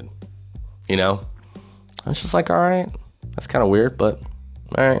fingerprinted, you know. It's just like, all right, that's kind of weird, but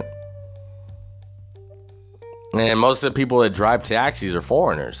all right. And most of the people that drive taxis are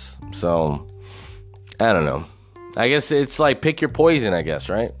foreigners. So, I don't know. I guess it's like pick your poison, I guess,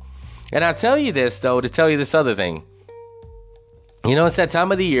 right? And I'll tell you this, though, to tell you this other thing. It's that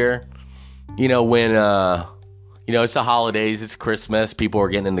time of the year, when, it's the holidays, it's Christmas. People are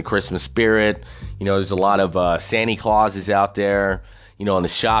getting in the Christmas spirit. There's a lot of Santa Clauses out there, in the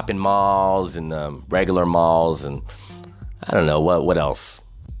shopping malls and regular malls. And I don't know, what else?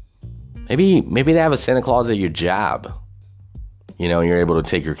 Maybe they have a Santa Claus at your job, and you're able to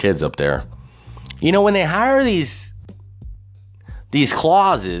take your kids up there. When they hire these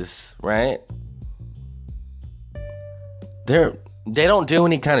clauses, right? They don't do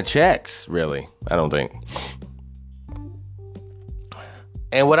any kind of checks, really. I don't think.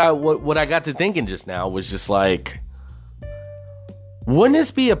 And what I got to thinking just now was just like, wouldn't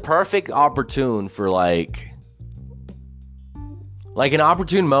this be a perfect opportune for like an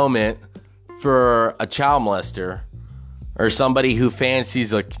opportune moment for a child molester or somebody who fancies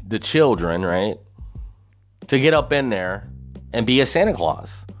the children, right? To get up in there and be a Santa Claus,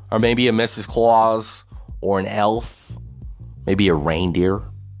 or maybe a Mrs. Claus, or an elf, maybe a reindeer.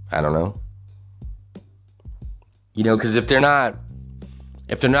 I don't know. Because if they're not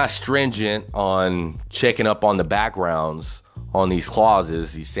stringent on checking up on the backgrounds on these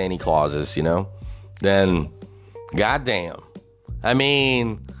clauses, these Santa Clauses, then goddamn. I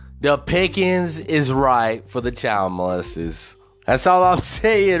mean, the pickings is right for the child molesters. That's all I'm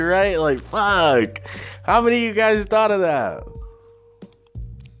saying, right? Like, fuck. How many of you guys thought of that?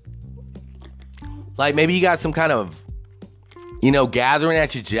 Like, maybe you got some kind of, gathering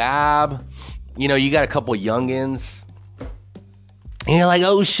at your job. You got a couple of youngins. And you're like,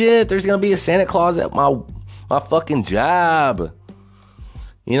 oh shit, there's gonna be a Santa Claus at my fucking job.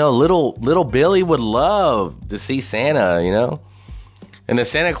 Little Billy would love to see Santa, And the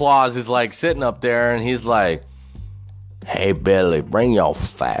Santa Claus is like sitting up there and he's like, hey Billy, bring your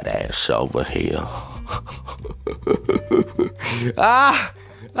fat ass over here.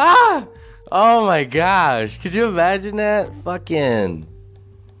 Oh my gosh. Could you imagine that? Fucking.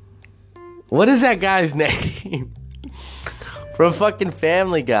 What is that guy's name? From fucking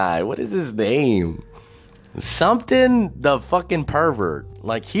Family Guy. What is his name? Something the fucking pervert.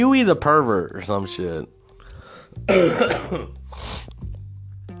 Like Huey the pervert or some shit.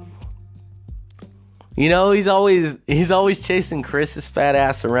 He's always chasing Chris's fat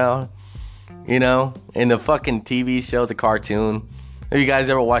ass around. In the fucking TV show, the cartoon. Have you guys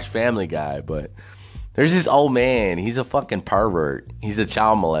ever watched Family Guy? But there's this old man. He's a fucking pervert. He's a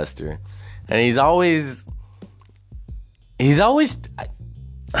child molester. And he's always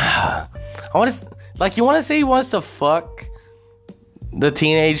I want to, like, you want to say he wants to fuck the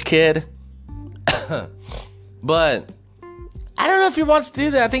teenage kid? But I don't know if he wants to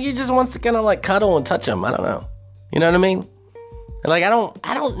do that. I think he just wants to kind of like cuddle and touch him. I don't know. You know what I mean? And like, I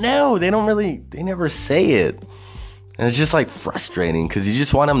don't know. They never say it. And it's just like frustrating because you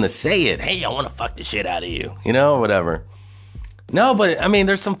just want him to say it. Hey, I want to fuck the shit out of you. Whatever. No, but I mean,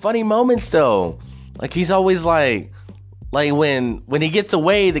 there's some funny moments though. Like he's always like when he gets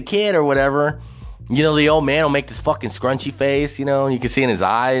away, the kid or whatever, the old man will make this fucking scrunchy face, and you can see in his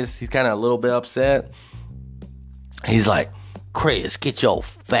eyes, he's kind of a little bit upset. He's like, Chris, get your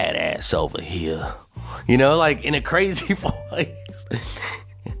fat ass over here. Like in a crazy voice.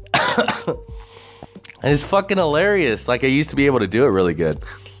 And it's fucking hilarious. Like I used to be able to do it really good.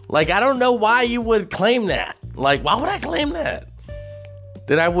 Like I don't know why you would claim that. Like why would I claim that?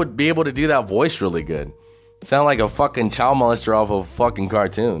 That I would be able to do that voice really good. Sound like a fucking child molester off of a fucking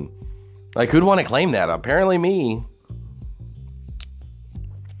cartoon. Like who'd want to claim that? Apparently me.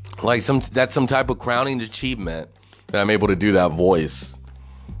 Like that's some type of crowning achievement that I'm able to do that voice.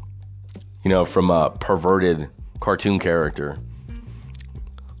 From a perverted cartoon character.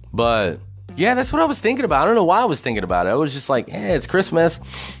 But yeah, that's what I was thinking about. I don't know why I was thinking about it. I was just like, it's Christmas.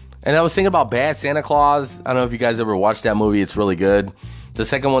 And I was thinking about Bad Santa Claus. I don't know if you guys ever watched that movie. It's really good. The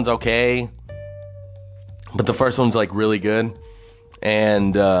second one's okay. But the first one's like really good.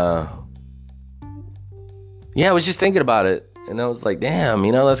 And yeah, I was just thinking about it. And I was like, damn,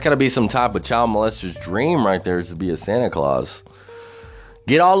 that's gotta be some type of child molester's dream right there, is to be a Santa Claus.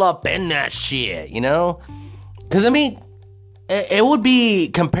 Get all up in that shit, Because I mean, it would be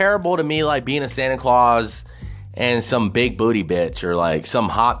comparable to me like being a Santa Claus and some big booty bitch or like some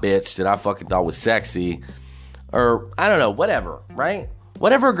hot bitch that I fucking thought was sexy. Or I don't know, whatever, right?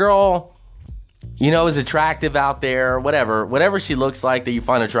 Whatever girl, is attractive out there, whatever she looks like that you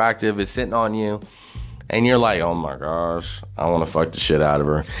find attractive is sitting on you. And you're like, oh my gosh, I want to fuck the shit out of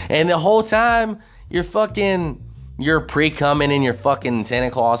her. And the whole time, you're pre-cumming in your fucking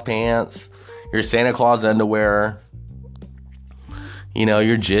Santa Claus pants, your Santa Claus underwear.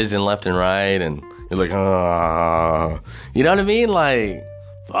 You're jizzing left and right, and you're like, ah. You know what I mean? Like,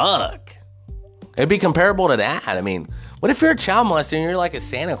 fuck. It'd be comparable to that. I mean, What if you're a child molester and you're like a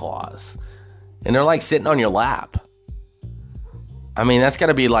Santa Claus? And they're like sitting on your lap? I mean, that's got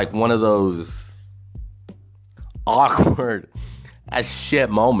to be like one of those awkward as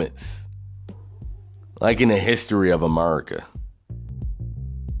shit moments. Like in the history of America.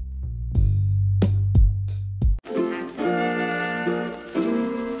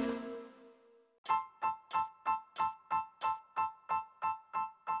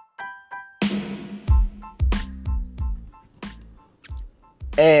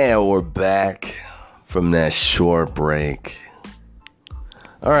 And we're back from that short break.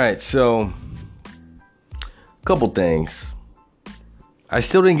 Alright, so a couple things. I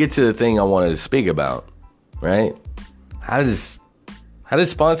still didn't get to the thing I wanted to speak about, right? How does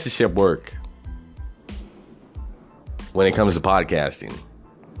sponsorship work when it comes to podcasting?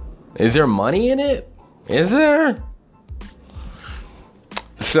 Is there money in it? Is there?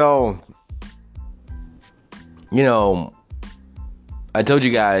 So, I told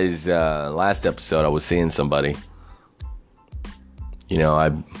you guys last episode I was seeing somebody.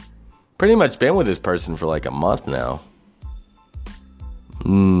 I've pretty much been with this person for like a month now.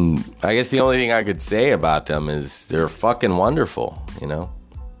 I guess the only thing I could say about them is they're fucking wonderful,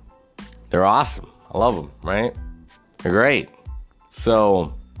 They're awesome. I love them, right? They're great.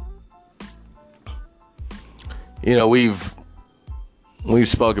 So, we've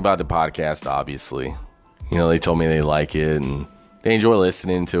spoke about the podcast, obviously. They told me they like it and they enjoy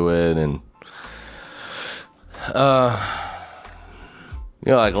listening to it, and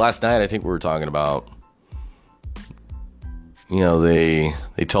like last night I think we were talking about, they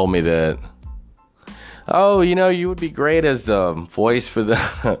told me that, you would be great as the voice for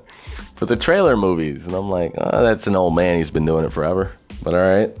the for the trailer movies, and I'm like, that's an old man, he's been doing it forever, but all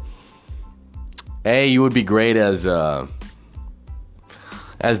right. Hey, you would be great as the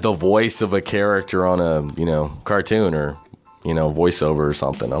voice of a character on a cartoon or voiceover or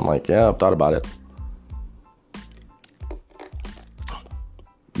something. I'm like, yeah, I've thought about it.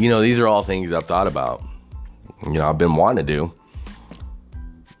 These are all things I've thought about. I've been wanting to do.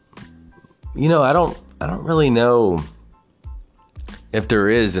 I don't really know if there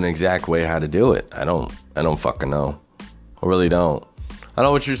is an exact way how to do it. I don't fucking know. I really don't. I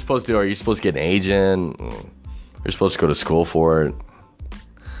know what you're supposed to do. Are you supposed to get an agent? You're supposed to go to school for it.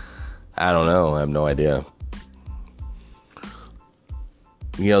 I don't know. I have no idea.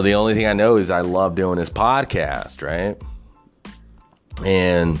 The only thing I know is I love doing this podcast, right?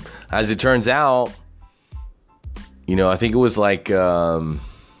 And as it turns out, I think it was like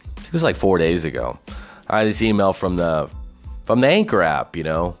 4 days ago. I had this email from the Anchor app.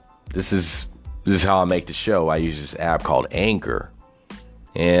 This is how I make the show. I use this app called Anchor,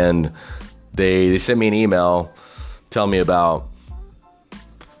 and they sent me an email telling me about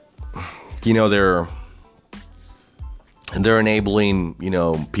they're enabling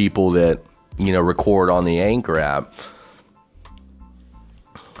people that record on the Anchor app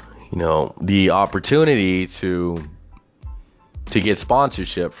the opportunity to get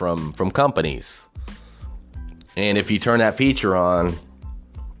sponsorship from companies. And if you turn that feature on,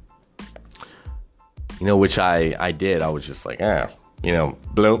 which I did, I was just like,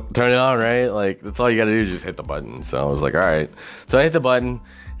 bloop, turn it on, right? Like, that's all you gotta do is just hit the button. So I was like, all right. So I hit the button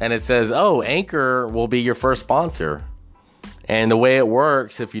and it says, Anchor will be your first sponsor. And the way it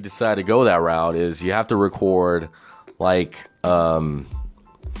works, if you decide to go that route, is you have to record like an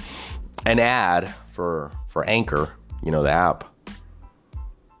ad for Anchor, the app.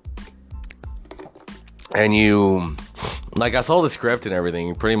 And I saw the script and everything.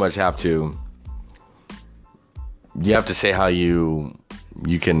 You pretty much have to say how you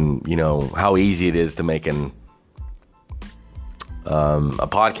can, how easy it is to make a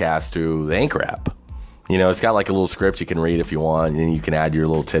podcast through the Anchor app. It's got like a little script you can read if you want, and you can add your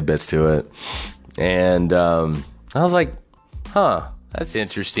little tidbits to it. And I was like, that's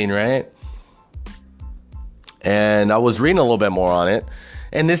interesting, right? And I was reading a little bit more on it,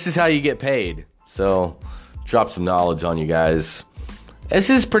 and this is how you get paid. So, drop some knowledge on you guys. This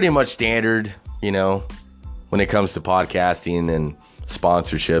is pretty much standard, when it comes to podcasting and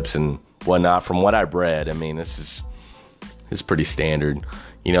sponsorships and whatnot. From what I've read, I mean, it's pretty standard.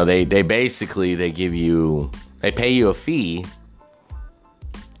 They basically, they pay you a fee.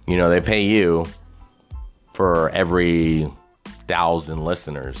 They pay you for every 1,000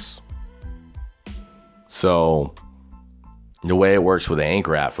 listeners. So, the way it works with the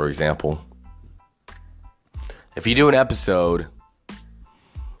Anchor app, for example, if you do an episode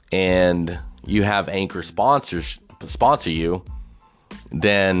and you have Anchor sponsor you,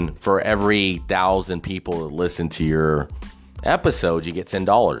 then for every 1,000 people that listen to your episode, you get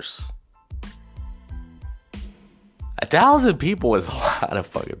 $10. 1,000 people is a lot of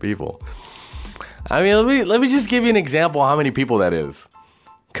fucking people. I mean, let me just give you an example of how many people that is.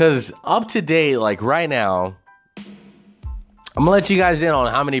 Because up to date, like right now, I'm going to let you guys in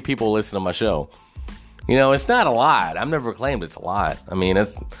on how many people listen to my show. You know, it's not a lot. I've never claimed it's a lot. I mean,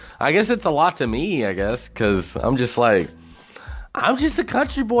 I guess it's a lot to me, I guess. Because I'm just a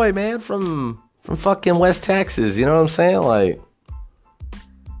country boy, man, from fucking West Texas. You know what I'm saying? Like,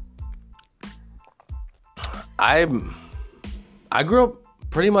 I grew up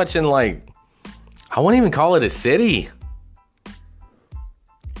pretty much in like, I wouldn't even call it a city.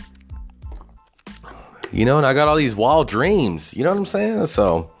 You know, and I got all these wild dreams. You know what I'm saying?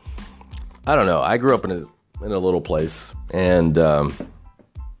 So, I don't know. I grew up in a little place. And,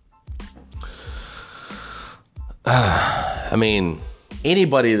 I mean,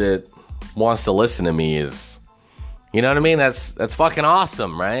 anybody that wants to listen to me is, you know what I mean? That's fucking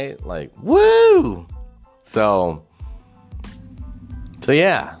awesome, right? Like, woo! So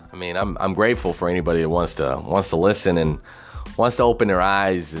yeah. I mean, I'm grateful for anybody that wants to listen and wants to open their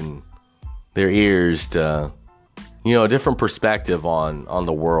eyes and their ears to, you know, a different perspective on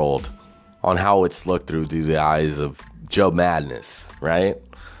the world, on how it's looked through the eyes of Joe Madness, right?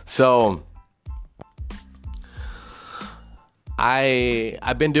 So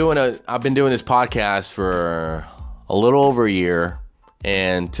I've been doing this podcast for a little over a year,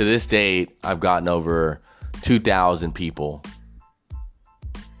 and to this date, I've gotten over 2,000 people.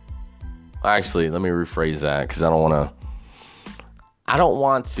 Actually, let me rephrase that because I don't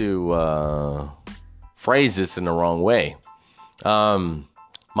want to phrase this in the wrong way. My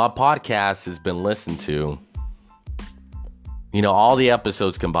podcast has been listened to, you know, all the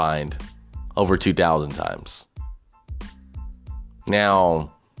episodes combined, over 2,000 times.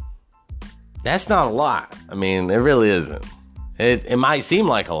 Now, that's not a lot. I mean, it really isn't. It might seem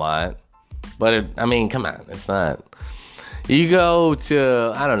like a lot, but I mean, come on, it's not. You go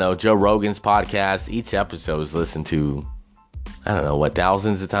to, I don't know, Joe Rogan's podcast, each episode is listened to, I don't know, what,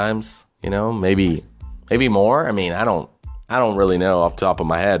 thousands of times, you know, maybe more. I mean, I don't really know off the top of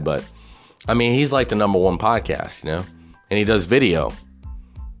my head, but I mean, he's like the number one podcast, you know, and he does video.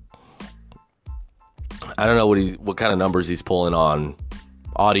 I don't know what kind of numbers he's pulling on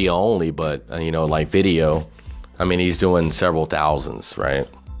audio only, but you know, like video, I mean, he's doing several thousands, right?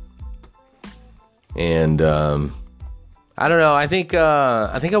 And, I don't know. I think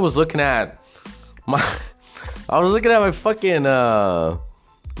I was looking at my fucking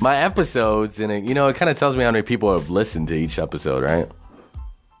my episodes, and it, you know, it kind of tells me how many people have listened to each episode, right?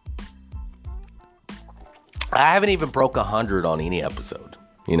 I haven't even broke 100 on any episode,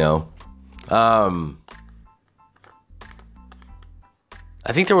 you know. I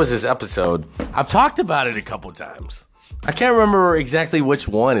think there was this episode. I've talked about it a couple times. I can't remember exactly which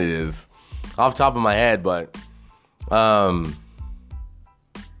one it is off the top of my head, but I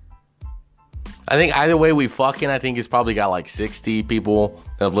think Either Way We Fucking, I think it's probably got like 60 people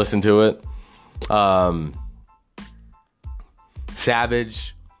that have listened to it.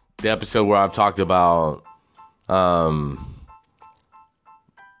 Savage, the episode where I've talked about,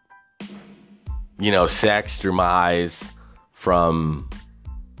 you know, sex through my eyes from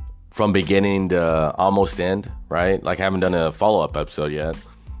beginning to almost end, right? Like I haven't done a follow-up episode yet,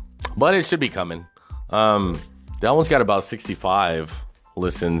 but it should be coming. That one's got about 65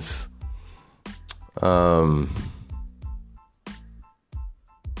 listens. I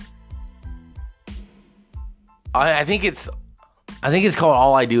think it's called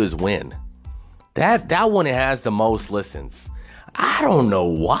All I Do Is Win. That one has the most listens. I don't know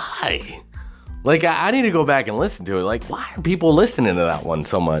why. Like I need to go back and listen to it. Like, why are people listening to that one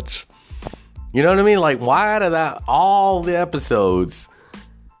so much? You know what I mean? Like, why out of that all the episodes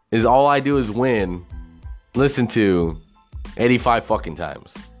is All I Do Is Win listened to 85 fucking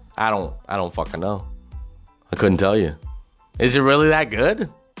times? I don't fucking know. I couldn't tell you. Is it really that good?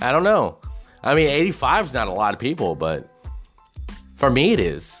 I don't know. I mean, 85 is not a lot of people, but for me it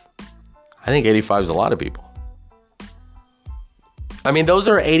is. I think 85 is a lot of people. I mean, those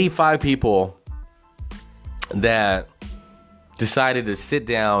are 85 people that decided to sit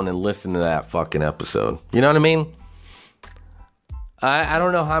down and listen to that fucking episode. You know what I mean? I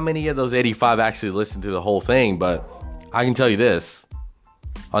don't know how many of those 85 actually listened to the whole thing, but I can tell you this.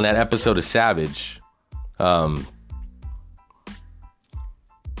 On that episode of Savage, out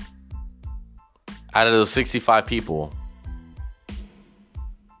of those 65 people,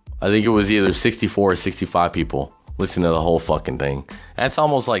 I think it was either 64 or 65 people listening to the whole fucking thing. That's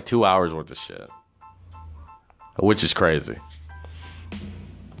almost like 2 hours worth of shit. Which is crazy.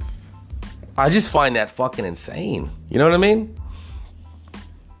 I just find that fucking insane. You know what I mean?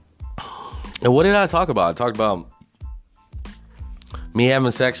 And what did I talk about? I talked about Me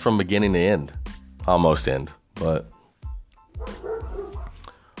having sex from beginning to end. Almost end. But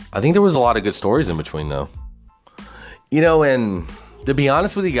I think there was a lot of good stories in between, though. And to be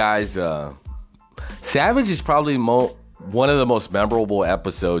honest with you guys, Savage is probably one of the most memorable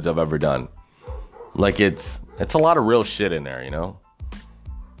episodes I've ever done. Like, it's a lot of real shit in there,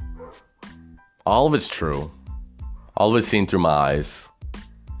 All of it's true. All of it's seen through my eyes.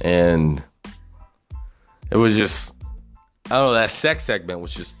 And it was just, I don't know, that sex segment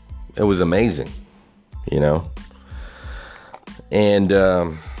was just, it was amazing, And,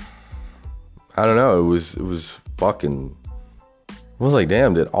 I don't know, it was fucking, I was like,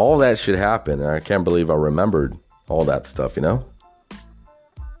 damn, did all that shit happen? And I can't believe I remembered all that stuff,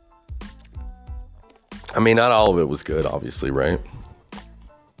 I mean, not all of it was good, obviously, right?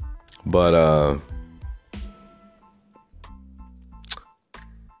 But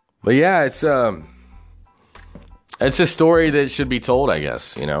yeah, it's a story that should be told, I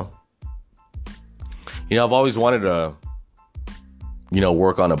guess, I've always wanted to,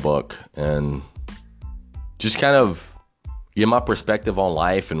 work on a book and just kind of get my perspective on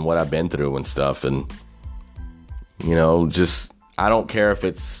life and what I've been through and stuff. And, just, I don't care if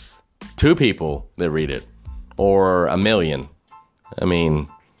it's 2 people that read it or 1 million. I mean,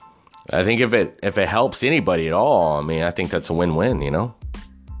 I think if it helps anybody at all, I mean, I think that's a win-win,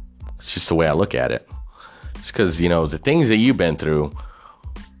 It's just the way I look at it. Just because, the things that you've been through,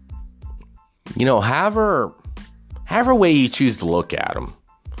 however way you choose to look at them,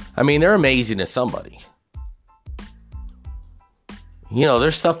 I mean, they're amazing to somebody.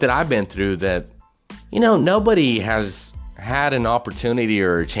 There's stuff that I've been through that, nobody has had an opportunity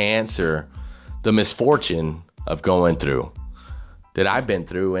or a chance or the misfortune of going through that I've been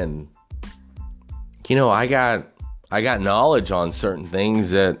through. And, I got knowledge on certain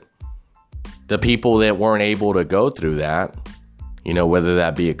things that the people that weren't able to go through that, whether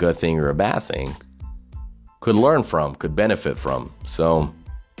that be a good thing or a bad thing, could learn from, could benefit from. So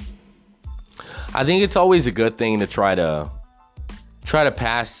I think it's always a good thing to try to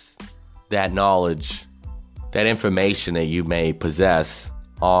pass that knowledge, that information that you may possess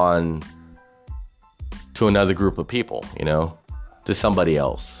on to another group of people, to somebody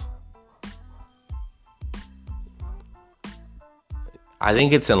else. I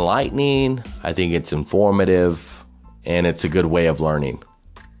think it's enlightening, I think it's informative, and it's a good way of learning.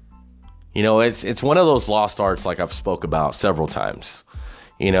 It's one of those lost arts like I've spoke about several times.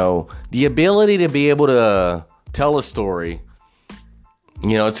 The ability to be able to tell a story,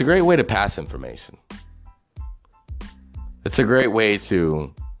 it's a great way to pass information. It's a great way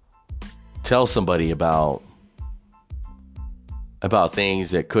to tell somebody about things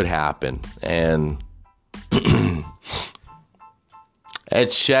that could happen. And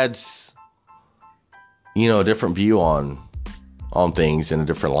it sheds, a different view on things in a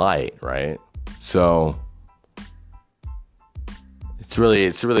different light, right? So it's really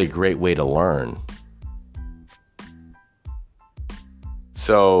a great way to learn.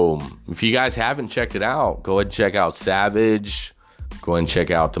 So if you guys haven't checked it out, go ahead and check out Savage. Go ahead and check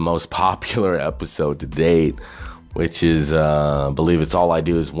out the most popular episode to date, which is, I believe it's All I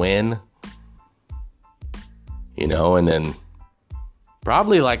Do Is Win. And then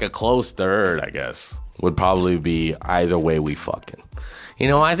probably like a close third, I guess, would probably be Either Way We Fucking.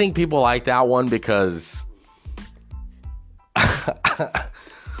 I think people like that one because I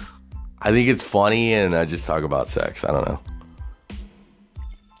think it's funny and I just talk about sex. I don't know.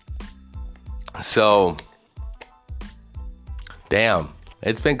 So, damn,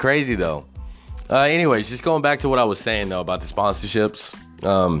 it's been crazy though. Anyways, just going back to what I was saying though about the sponsorships.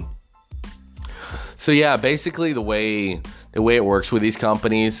 So yeah, basically the way it works with these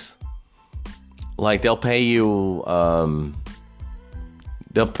companies, like they'll pay you a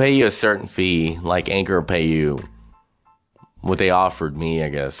certain fee. Like Anchor will pay you what they offered me, I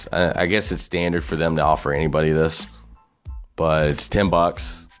guess. I guess it's standard for them to offer anybody this, but it's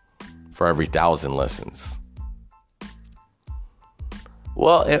 $10 for every 1,000 listens.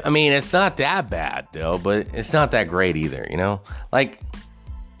 Well, I mean, it's not that bad though, but it's not that great either, Like,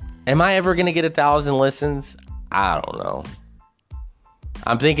 am I ever gonna get 1,000 listens? I don't know.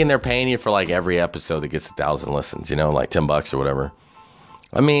 I'm thinking they're paying you for like every episode that gets 1,000 listens, like $10 or whatever.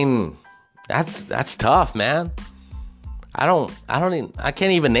 I mean, that's tough, man. I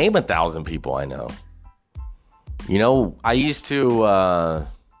can't even name 1,000 people I know. I used to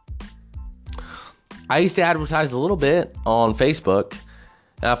advertise a little bit on Facebook,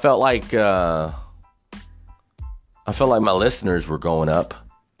 and I felt like my listeners were going up,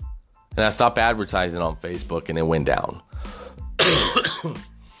 and I stopped advertising on Facebook, and it went down.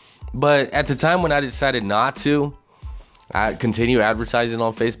 But at the time when I decided not to, I continue advertising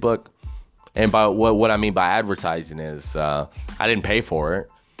on Facebook. And by what I mean by advertising is I didn't pay for it.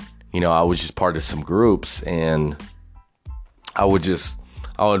 I was just part of some groups, and I would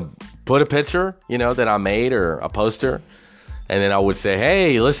put a picture, that I made, or a poster, and then I would say,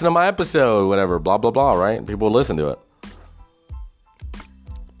 hey, listen to my episode, whatever, blah, blah, blah, right? And people would listen to it.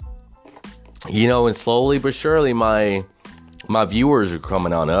 And slowly but surely my viewers are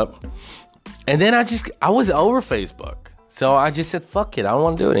coming on up. And then I was over Facebook. So I just said, fuck it, I don't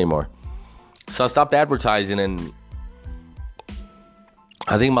want to do it anymore. So I stopped advertising, and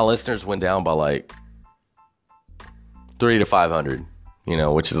I think my listeners went down by like 300 to 500,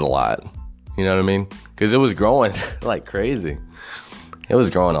 which is a lot. You know what I mean? Because it was growing like crazy. It was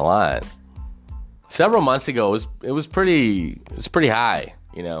growing a lot. Several months ago, it was pretty high,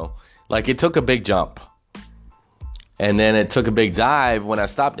 Like it took a big jump. And then it took a big dive when I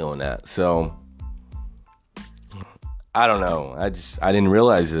stopped doing that. So I don't know. I didn't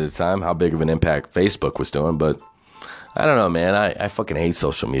realize at the time how big of an impact Facebook was doing, but I don't know, man. I fucking hate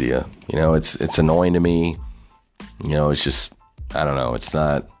social media. It's annoying to me. It's just, I don't know. It's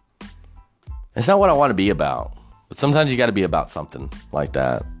not what I want to be about. But sometimes you got to be about something like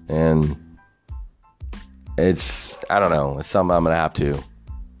that. And I don't know. It's something I'm going to have to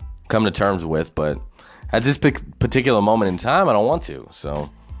come to terms with. But at this particular moment in time, I don't want to. So,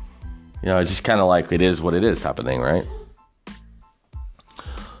 it's just kind of like it is what it is type of thing, right?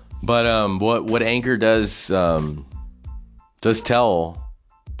 But what Anchor does tell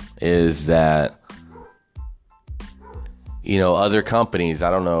is that, other companies, I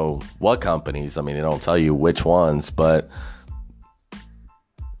don't know what companies, I mean, they don't tell you which ones, but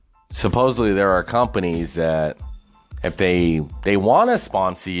supposedly there are companies that if they want to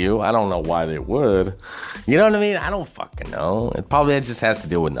sponsor you, I don't know why they would. You know what I mean? I don't fucking know. It probably just has to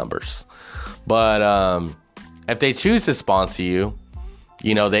do with numbers. But if they choose to sponsor you,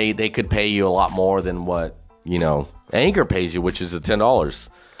 they could pay you a lot more than what, Anchor pays you, which is the $10.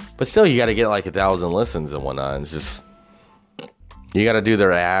 But still, you got to get like 1,000 listens and whatnot. And just, you got to do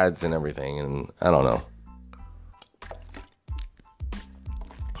their ads and everything. And I don't know.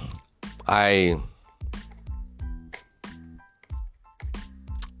 I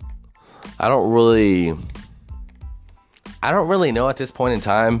don't really know at this point in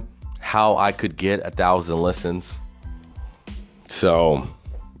time how I could get 1,000 listens. So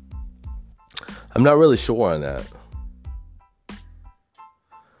I'm not really sure on that.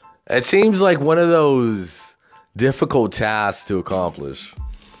 It seems like one of those difficult tasks to accomplish.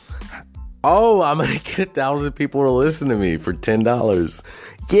 Oh, I'm going to get 1,000 people to listen to me for $10.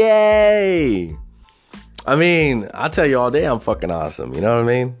 Yay! I mean, I'll tell you all day I'm fucking awesome. You know what I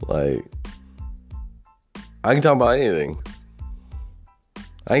mean? Like, I can talk about anything.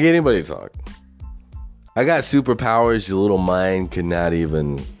 I can get anybody to talk. I got superpowers your little mind cannot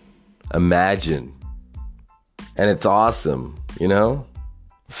even imagine. And it's awesome,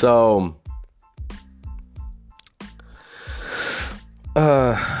 So,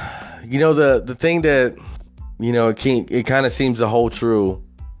 the thing that, it kind of seems to hold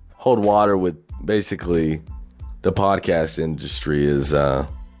water with basically the podcast industry is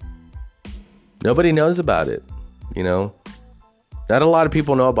nobody knows about it, Not a lot of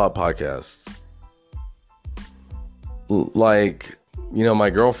people know about podcasts. Like, my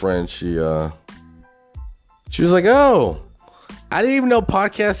girlfriend, she was like, oh, I didn't even know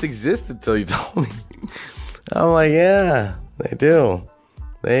podcasts existed until you told me. I'm like, yeah, they do.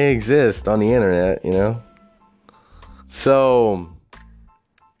 They exist on the internet, So,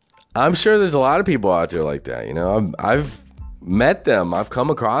 I'm sure there's a lot of people out there like that, I've met them. I've come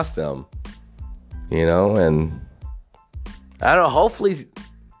across them, and I don't know, hopefully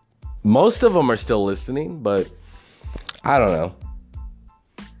most of them are still listening, but I don't know.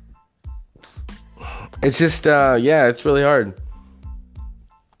 It's just, it's really hard.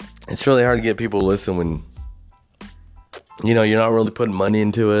 It's really hard to get people to listen when, you're not really putting money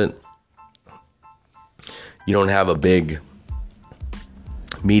into it. You don't have a big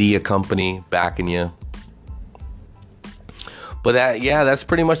media company backing you. But that's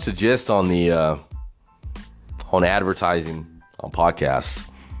pretty much the gist on the, on advertising on podcasts.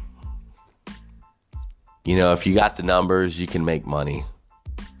 If you got the numbers, you can make money.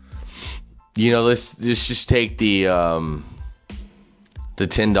 Let's just take the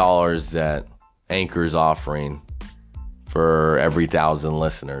 $10 that Anchor is offering for every 1,000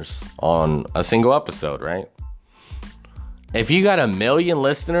 listeners on a single episode, right? If you got 1 million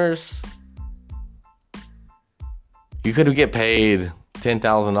listeners, you could get paid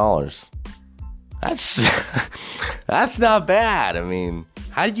 $10,000. That's not bad. I mean,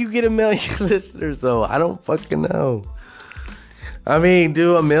 how did you get 1 million listeners though? I don't fucking know. I mean,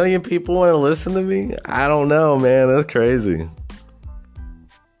 do 1 million people want to listen to me? I don't know, man. That's crazy.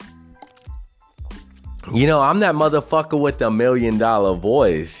 You know, I'm that motherfucker with the $1 million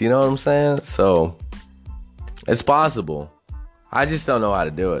voice. You know what I'm saying? So, it's possible. I just don't know how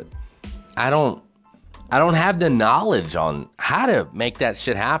to do it. I don't have the knowledge on how to make that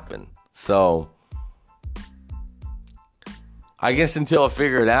shit happen. So, I guess until I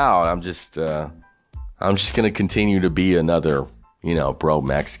figure it out, I'm just gonna continue to be another, bro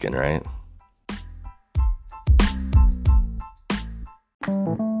Mexican, right?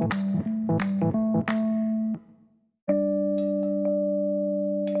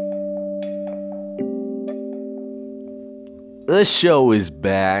 The show is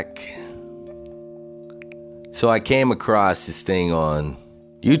back. So I came across this thing on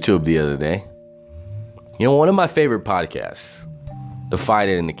YouTube the other day. One of my favorite podcasts, The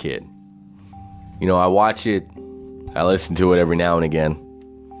Fighter and the Kid. I watch it. I listen to it every now and again.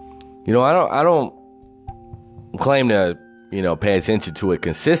 I don't claim to, pay attention to it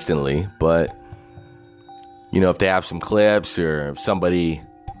consistently, but if they have some clips or if somebody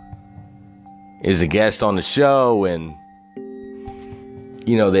is a guest on the show and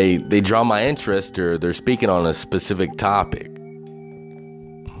they draw my interest or they're speaking on a specific topic,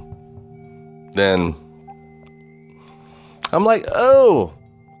 then I'm like, oh,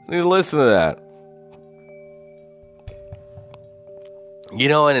 I need to listen to that.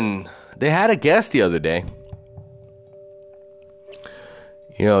 And they had a guest the other day.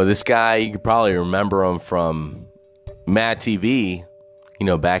 This guy, you could probably remember him from Mad TV,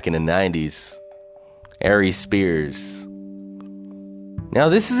 back in the 90s. Aries Spears. Now,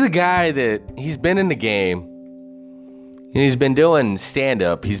 this is a guy that he's been in the game. He's been doing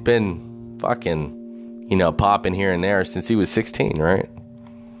stand-up. He's been fucking, popping here and there since he was 16, right?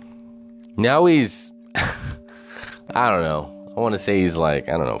 Now he's, I don't know. I want to say he's like,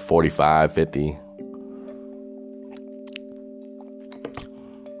 45, 50.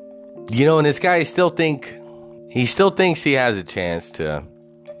 And this guy still thinks he has a chance to,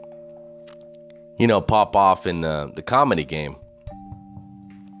 pop off in the comedy game.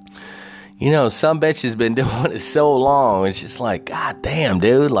 Some bitch has been doing it so long. It's just like, God damn,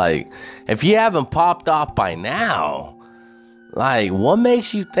 dude. Like, if you haven't popped off by now, like, what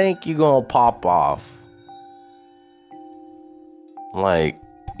makes you think you're going to pop off? Like,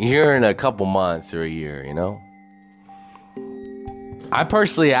 here in a couple months or a year, I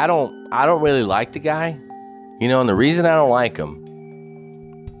personally, I don't really like the guy. And the reason I don't like him,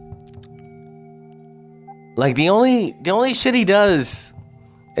 like, the only shit he does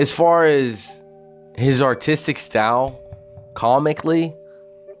as far as his artistic style, comically,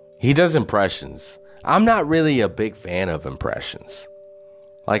 he does impressions. I'm not really a big fan of impressions.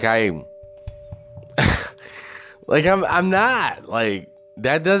 Like, I'm not. Like,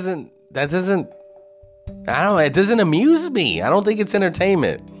 that doesn't, I don't know, it doesn't amuse me. I don't think it's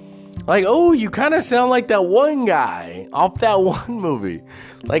entertainment. Like, oh, you kind of sound like that one guy off that one movie.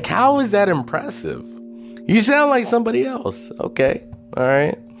 Like, how is that impressive? You sound like somebody else. Okay. All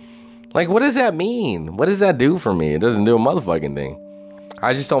right. Like, what does that mean? What does that do for me? It doesn't do a motherfucking thing.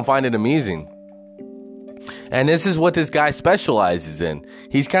 I just don't find it amusing. And this is what this guy specializes in.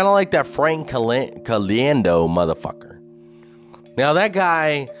 He's kind of like that Frank Caliendo motherfucker. Now, that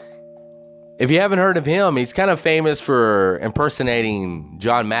guy, if you haven't heard of him, he's kind of famous for impersonating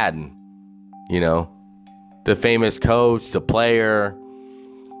John Madden. The famous coach, the player,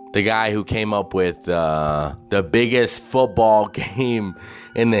 the guy who came up with the biggest football game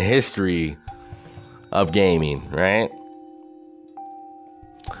in the history of gaming, right?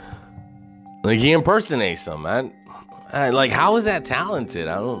 Like, he impersonates him, man. Like, how is that talented?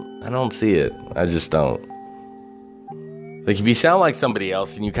 I don't see it. I just don't. Like, if you sound like somebody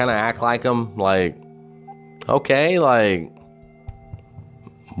else and you kind of act like them, like, okay, like,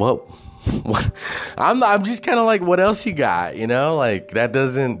 what? I'm just kind of like, what else you got? Like, that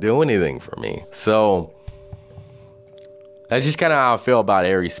doesn't do anything for me. So that's just kind of how I feel about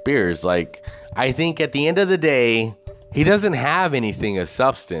Aries Spears. Like, I think at the end of the day, he doesn't have anything of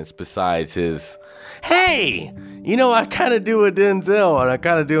substance besides his, hey, I kind of do a Denzel and I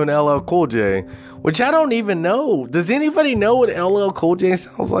kind of do an LL Cool J, which I don't even know. Does anybody know what LL Cool J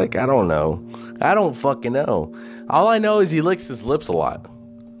sounds like? I don't know. I don't fucking know. All I know is he licks his lips a lot.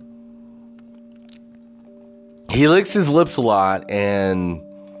 He licks his lips a lot and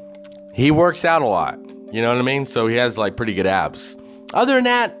he works out a lot. You know what I mean? So he has like pretty good abs. Other than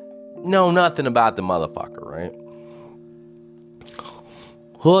that, know nothing about the motherfucker, right?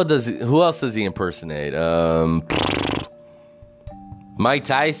 Who else does he impersonate? Mike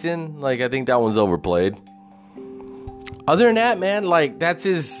Tyson, like, I think that one's overplayed. Other than that, man, like, that's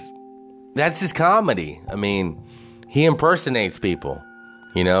his comedy. I mean, he impersonates people,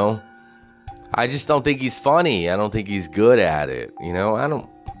 you know? I just don't think he's funny. I don't think he's good at it, you know? I don't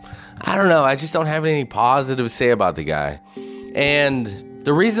know. I just don't have any positive to say about the guy. And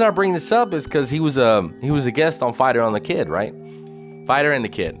the reason I bring this up is because he was a guest on Fighter and the Kid, right? Fighter and the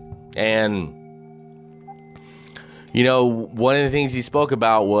Kid. And, you know, one of the things he spoke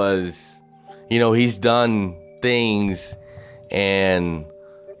about was, you know, he's done things and,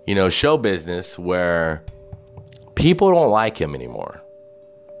 you know, show business where people don't like him anymore.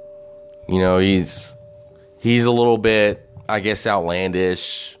 You know, he's a little bit, I guess,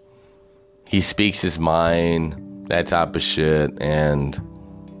 outlandish. He speaks his mind, that type of shit. And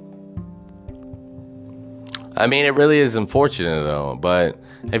I mean, it really is unfortunate though. But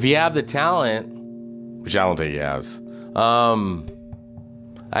if you have the talent, which I don't think he has,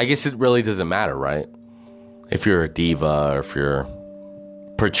 I guess it really doesn't matter, right? If you're a diva or if you're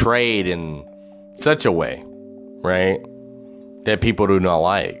portrayed in such a way, right, that people do not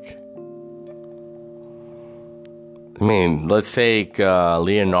like. I mean, let's take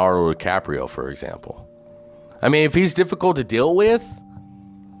Leonardo DiCaprio, for example. I mean, if he's difficult to deal with,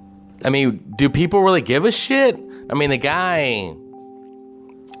 I mean, do people really give a shit? I mean, the guy,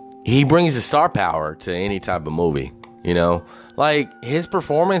 he brings the star power to any type of movie, you know? Like, his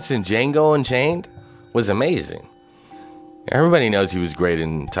performance in Django Unchained was amazing. Everybody knows he was great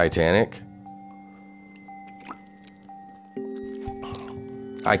in Titanic.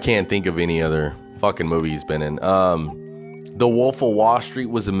 I can't think of any other fucking movie he's been in. The Wolf of Wall Street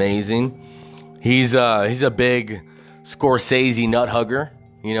was amazing. He's a big Scorsese nut hugger.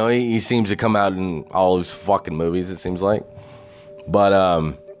 You know, he seems to come out in all his fucking movies, it seems like. But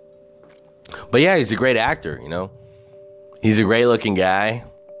yeah, he's a great actor, you know. He's a great looking guy.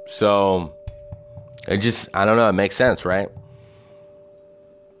 So I don't know, it makes sense, right?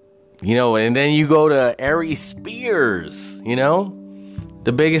 You know, and then you go to Ari Spears, you know.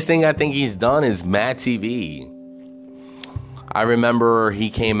 The biggest thing I think he's done is Mad TV. I remember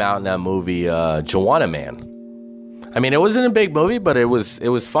he came out in that movie, Joanna Man. I mean, it wasn't a big movie, but it was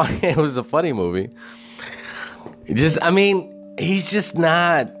funny. It was a funny movie. He's just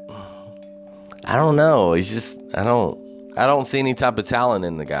not, I don't know. I don't see any type of talent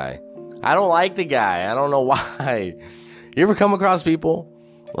in the guy. I don't like the guy. I don't know why. You ever come across people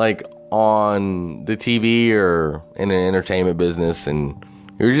like on the TV or in an entertainment business and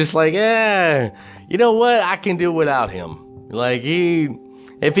you're just like, you know what? I can do without him. Like,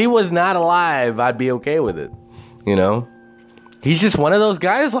 if he was not alive, I'd be okay with it. You know? He's just one of those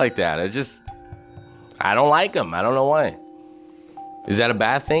guys like that. I don't like him. I don't know why. Is that a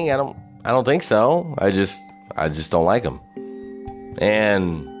bad thing? I don't think so. I just don't like him.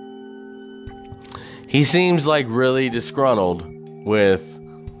 And he seems like really disgruntled with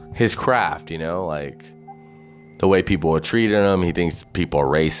his craft, you know, like the way people are treating him. He thinks people are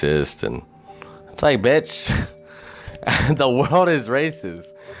racist, and it's like, bitch, the world is racist.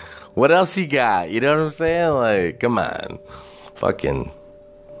 What else you got? You know what I'm saying? Like, come on. Fucking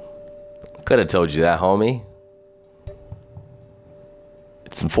could have told you that, homie.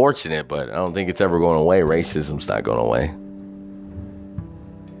 It's unfortunate, but I don't think it's ever going away. Racism's not going away.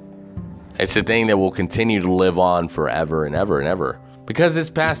 It's a thing that will continue to live on forever and ever and ever. Because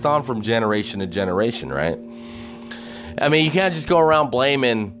it's passed on from generation to generation, right? I mean, you can't just go around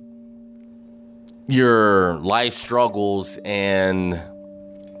blaming your life struggles and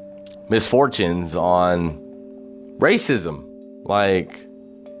misfortunes on racism. Like,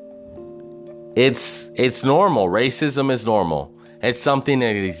 it's normal. Racism is normal. It's something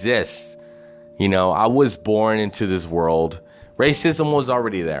that exists. You know, I was born into this world. Racism was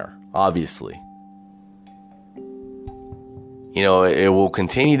already there, obviously. You know, it will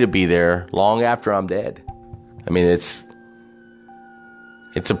continue to be there long after I'm dead. I mean, it's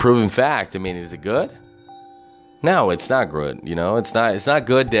a proven fact. I mean, is it good? No, it's not good. You know, it's not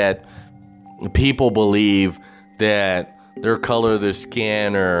good that people believe that their color of their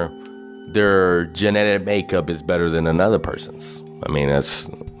skin or their genetic makeup is better than another person's. I mean,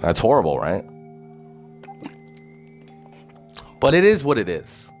 that's horrible, right? But it is what it is.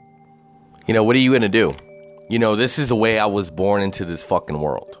 You know, what are you going to do? You know, this is the way I was born into this fucking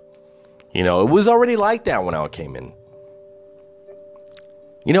world. You know, it was already like that when I came in.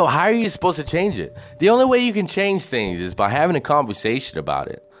 You know, how are you supposed to change it? The only way you can change things is by having a conversation about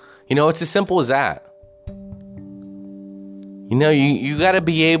it. You know, it's as simple as that. You know, you got to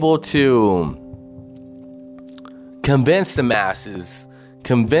be able to convince the masses,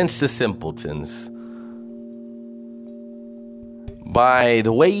 convince the simpletons by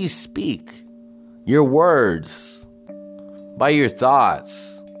the way you speak, your words, by your thoughts,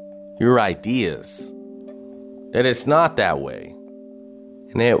 your ideas, that it's not that way.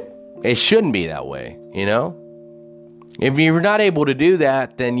 And it shouldn't be that way, you know? If you're not able to do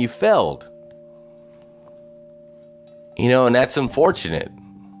that, then you failed. You know, and that's unfortunate.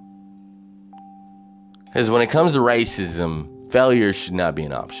 Because when it comes to racism, failure should not be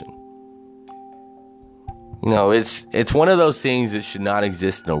an option. You know, it's one of those things that should not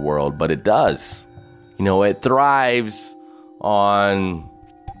exist in the world, but it does. You know, it thrives on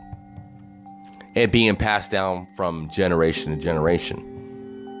it being passed down from generation to generation.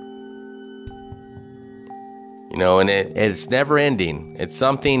 You know, and it's never ending. It's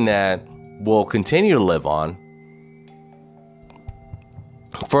something that will continue to live on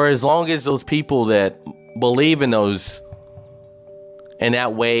for as long as those people that believe in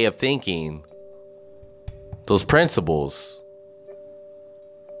that way of thinking, those principles,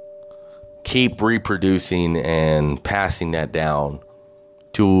 keep reproducing and passing that down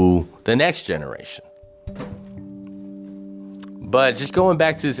to the next generation. But just going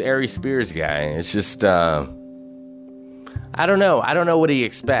back to this Ari Spears guy, it's just, I don't know. I don't know what he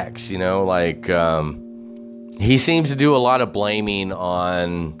expects, you know, like, he seems to do a lot of blaming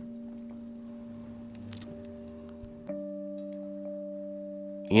on,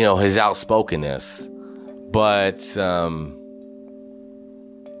 you know, his outspokenness. But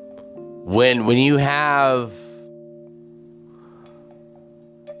when you have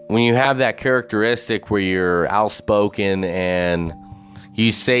that characteristic where you're outspoken and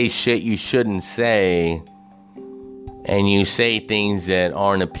you say shit you shouldn't say, and you say things that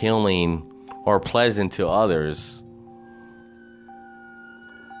aren't appealing or pleasant to others,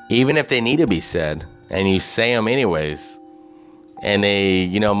 even if they need to be said, and you say them anyways, and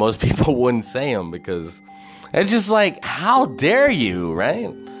you know, most people wouldn't say them because it's just like, how dare you,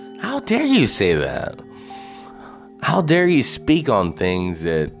 right? How dare you say that? How dare you speak on things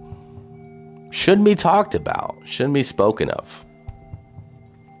that shouldn't be talked about, shouldn't be spoken of?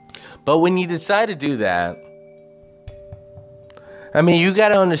 But when you decide to do that, I mean, you got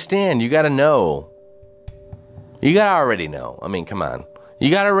to understand, you got to know. You got to already know. I mean, come on. You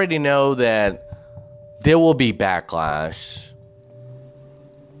got to already know that there will be backlash.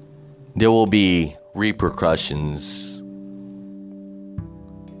 There will be repercussions.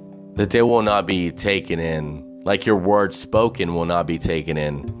 That they will not be taken in. Like your words spoken will not be taken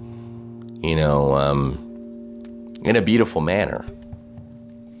in, you know, in a beautiful manner.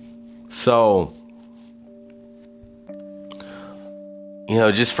 So, you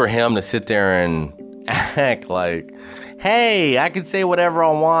know, just for him to sit there and act like, hey, I can say whatever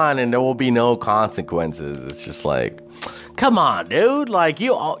I want and there will be no consequences. It's just like, come on, dude. Like,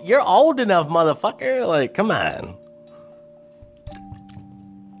 you're old enough, motherfucker. Like, come on.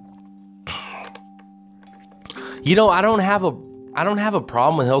 You know, I don't have a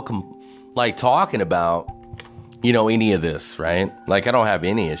problem with him like talking about, you know, any of this, right? Like, I don't have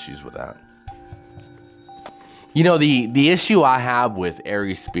any issues with that. You know, the issue I have with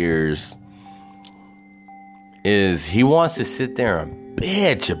Ari Spears is he wants to sit there and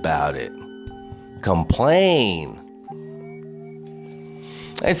bitch about it. Complain.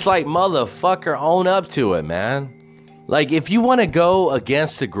 It's like, motherfucker, own up to it, man. Like, if you want to go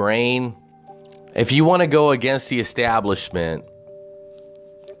against the grain, if you want to go against the establishment,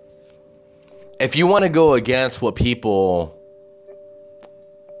 if you want to go against what people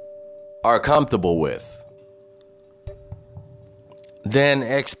are comfortable with, then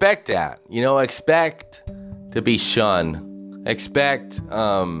expect that. You know, expect to be shunned. Expect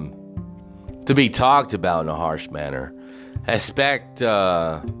to be talked about in a harsh manner. Expect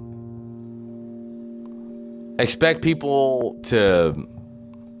people to,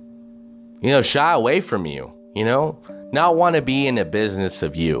 you know, shy away from you. You know, not want to be in the business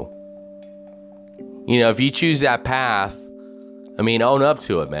of you. You know, if you choose that path, I mean, own up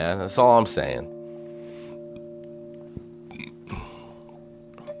to it, man. That's all I'm saying.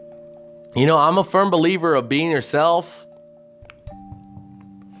 You know, I'm a firm believer of being yourself,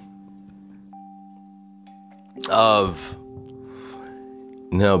 of,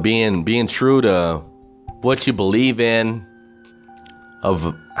 you know, being true to what you believe in,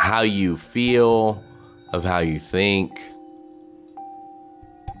 of how you feel, of how you think.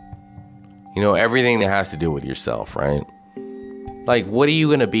 You know, everything that has to do with yourself, right? Like, what are you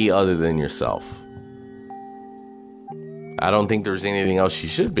going to be other than yourself? I don't think there's anything else you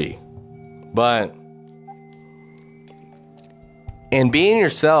should be. But in being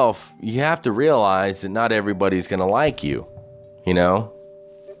yourself, you have to realize that not everybody's going to like you, you know?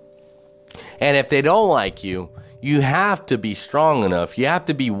 And if they don't like you, you have to be strong enough. You have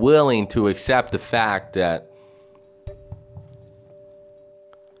to be willing to accept the fact that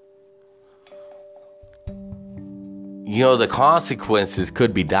the consequences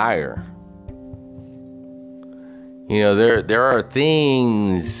could be dire. There are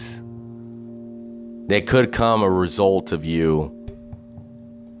things that could come a result of you,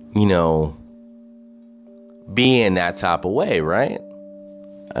 being that type of way, right?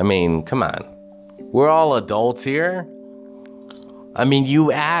 I mean, come on. We're all adults here. I mean,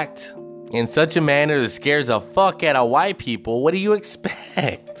 you act in such a manner that scares the fuck out of white people. What do you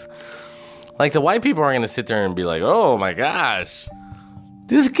expect? Like, the white people aren't going to sit there and be like, oh my gosh,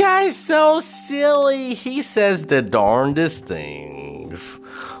 this guy's so silly. He says the darndest things.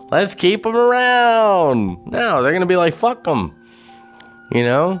 Let's keep him around. No, they're going to be like, fuck him.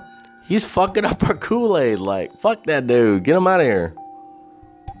 He's fucking up our Kool-Aid. Like, fuck that dude. Get him out of here.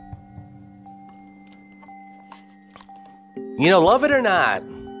 Love it or not,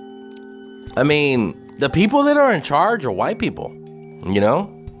 I mean, the people that are in charge are white people.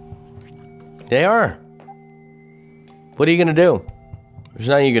 They are. What are you going to do? There's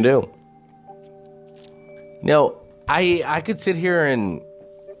nothing you can do. I could sit here and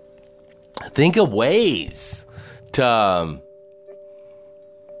think of ways to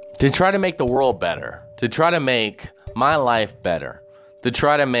try to make the world better, to try to make my life better, to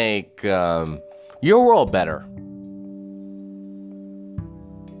try to make your world better.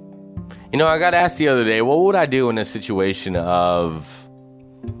 I got asked the other day, what would I do in a situation of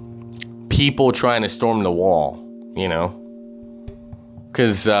people trying to storm the wall,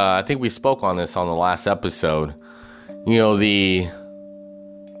 Because I think we spoke on this on the last episode. The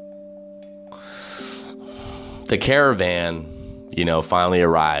caravan, finally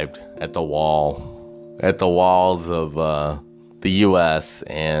arrived at the walls of the U.S.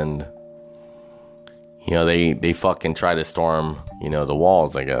 and they fucking try to storm, the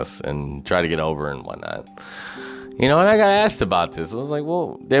walls, I guess, and try to get over and whatnot. And I got asked about this. I was like,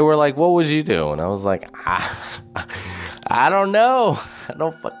 they were like, what would you do? And I was like, I don't know. I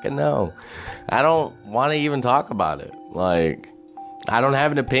don't fucking know. I don't want to even talk about it. Like, I don't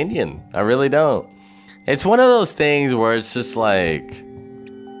have an opinion. I really don't. It's one of those things where it's just like,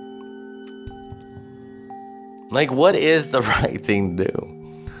 what is the right thing to do?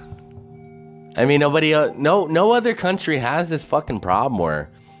 I mean, nobody else, no other country has this fucking problem where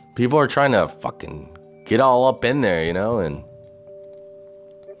people are trying to fucking get all up in there, and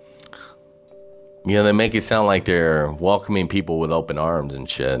they make it sound like they're welcoming people with open arms and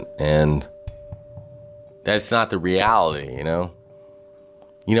shit, and that's not the reality,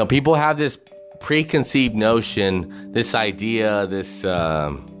 people have this preconceived notion, this idea, this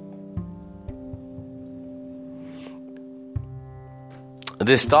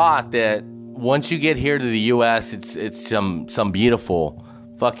thought that once you get here to the U.S., it's some beautiful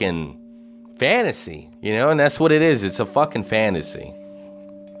fucking fantasy, and that's what it is. It's a fucking fantasy.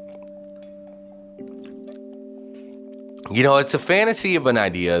 It's a fantasy of an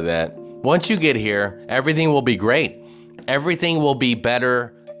idea that once you get here, everything will be great. Everything will be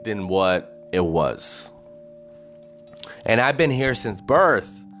better than what it was. And I've been here since birth.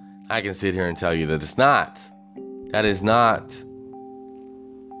 I can sit here and tell you that it's not. That is not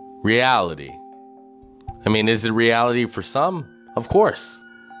reality. I mean, is it reality for some? Of course.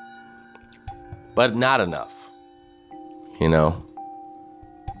 But not enough. And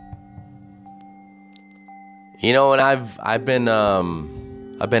I've been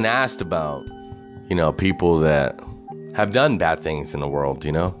asked about, people that have done bad things in the world,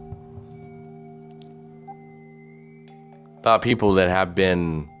 About people that have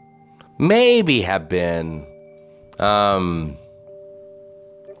been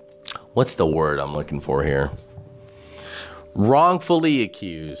what's the word I'm looking for here? Wrongfully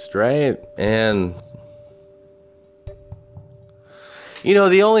accused, right? And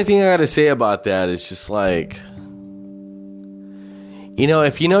the only thing I gotta say about that is just like,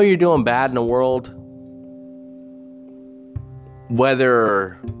 if you're doing bad in the world,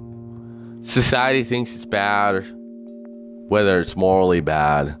 whether society thinks it's bad or whether it's morally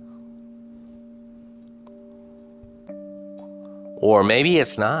bad, or maybe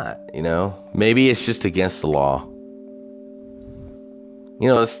it's not, maybe it's just against the law.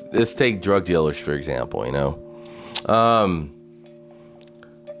 Let's take drug dealers, for example,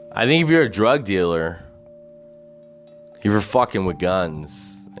 I think if you're a drug dealer, if you're fucking with guns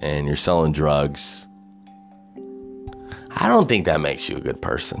and you're selling drugs, I don't think that makes you a good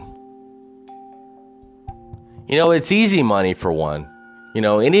person. It's easy money for one.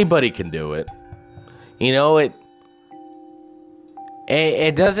 Anybody can do it.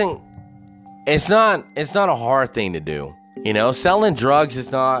 It's not a hard thing to do. Selling drugs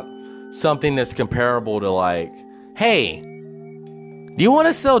is not something that's comparable to like, hey, do you want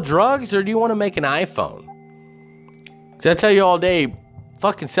to sell drugs or do you want to make an iPhone? 'Cause I tell you all day,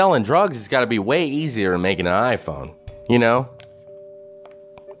 fucking selling drugs has got to be way easier than making an iPhone, you know?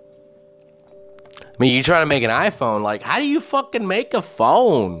 I mean, you try to make an iPhone, like, how do you fucking make a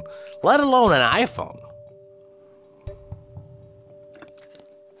phone? Let alone an iPhone.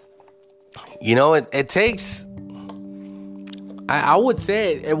 You know, it takes... I would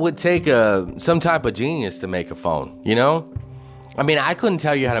say it would take some type of genius to make a phone, you know? I mean, I couldn't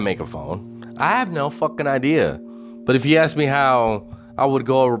tell you how to make a phone. I have no fucking idea. But if you ask me how I would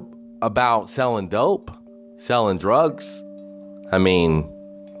go about selling dope, selling drugs, I mean,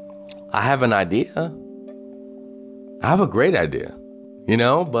 I have an idea. I have a great idea, you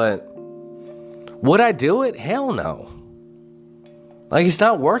know? But would I do it? Hell no. Like, it's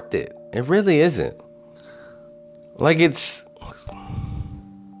not worth it. It really isn't. Like, it's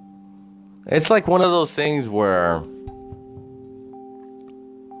like one of those things where,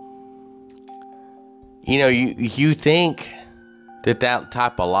 you know, you think that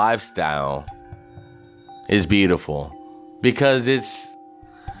type of lifestyle is beautiful because it's,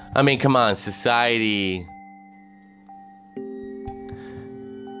 I mean, come on, society,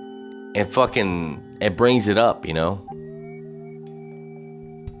 it brings it up, you know?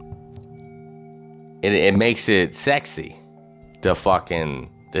 It makes it sexy to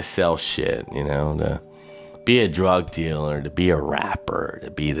sell shit, you know, to be a drug dealer, to be a rapper, to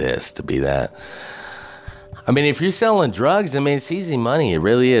be this, to be that. I mean, if you're selling drugs, I mean, it's easy money. It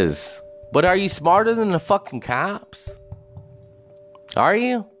really is. But are you smarter than the fucking cops? Are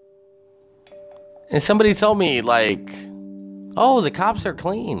you? And somebody told me, like, oh, the cops are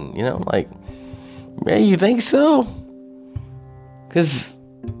clean, you know, like, yeah, you think so? Because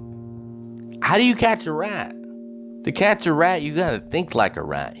how do you catch a rat? To catch a rat, you gotta think like a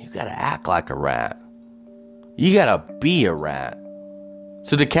rat. You gotta act like a rat. You gotta be a rat.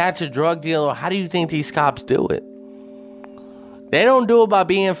 So to catch a drug dealer, how do you think these cops do it? They don't do it by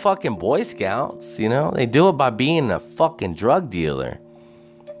being fucking Boy Scouts, you know? They do it by being a fucking drug dealer.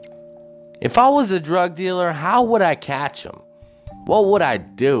 If I was a drug dealer, how would I catch them? What would I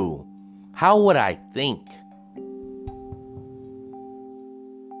do? How would I think?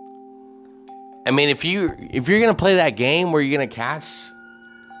 I mean, if you're gonna play that game where you're gonna catch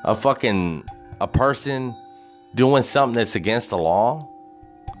a person doing something that's against the law,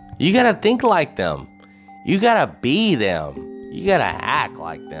 you gotta think like them. You gotta be them. You gotta act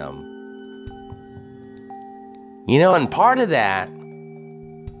like them. You know, and part of that,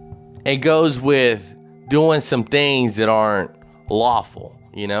 it goes with doing some things that aren't lawful,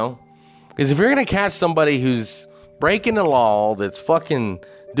 you know? Because if you're gonna catch somebody who's breaking the law, that's fucking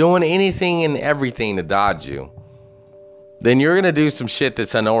doing anything and everything to dodge you, then you're going to do some shit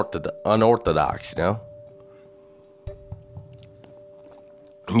that's unorthodox, you know?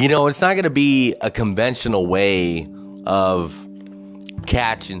 You know, it's not going to be a conventional way of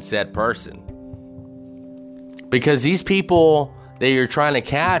catching said person. Because these people that you're trying to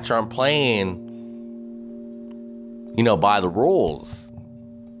catch aren't playing, you know, by the rules.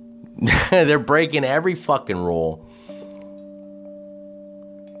 They're breaking every fucking rule.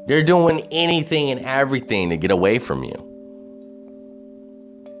 They're doing anything and everything to get away from you.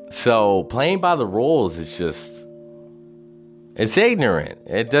 So playing by the rules is just, it's ignorant.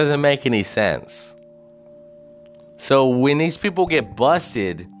 It doesn't make any sense. So when these people get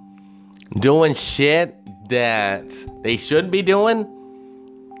busted doing shit that they shouldn't be doing,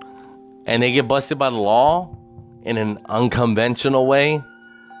 and they get busted by the law in an unconventional way,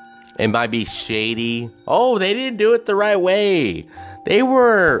 it might be shady. Oh, they didn't do it the right way. They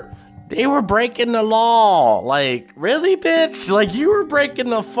were breaking the law. Like, really, bitch? Like, you were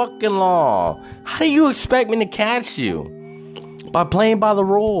breaking the fucking law. How do you expect me to catch you? By playing by the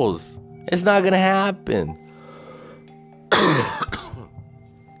rules. It's not gonna happen.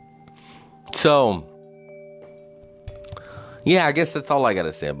 So, yeah, I guess that's all I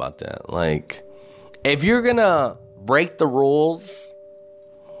gotta say about that. Like, if you're gonna break the rules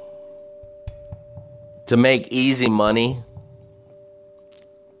to make easy money,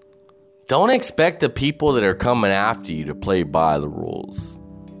 don't expect the people that are coming after you to play by the rules.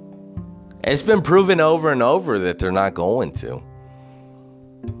 It's been proven over and over that they're not going to.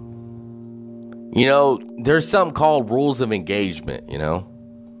 You know, there's something called rules of engagement, you know?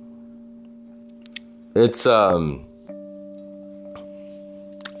 It's, I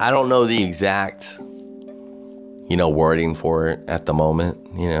don't know the exact, you know, wording for it at the moment,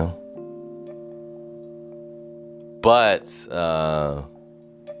 you know? But,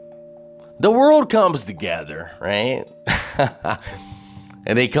 the world comes together, right?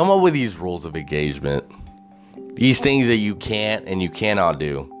 And they come up with these rules of engagement. These things that you can't and you cannot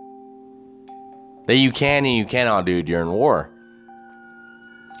do. that you can and you cannot do during war.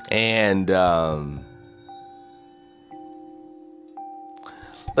 And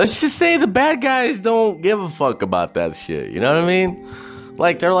let's just say the bad guys don't give a fuck about that shit. You know what I mean?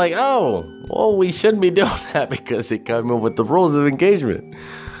 Like, they're like, oh, well, we shouldn't be doing that because it comes with the rules of engagement.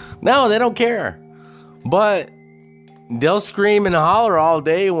 No, they don't care. But they'll scream and holler all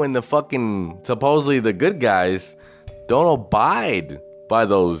day when the fucking, supposedly the good guys, don't abide by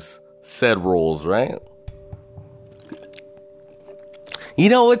those said rules, right? You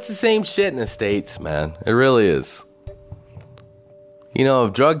know, it's the same shit in the States, man. It really is. You know,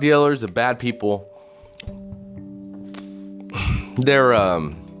 if drug dealers, if bad people, they're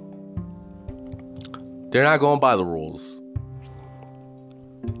not going by the rules,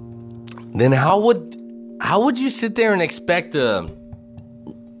 then how would you sit there and expect the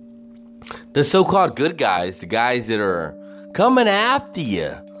so-called good guys, the guys that are coming after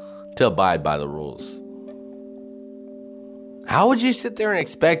you, to abide by the rules? How would you sit there and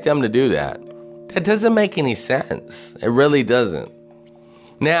expect them to do that? That doesn't make any sense. It really doesn't.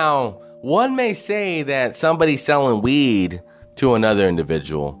 Now, one may say that somebody selling weed to another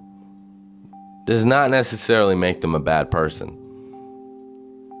individual does not necessarily make them a bad person.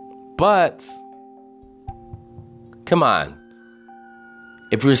 But, come on.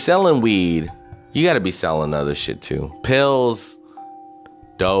 If you're selling weed, you gotta be selling other shit too. Pills,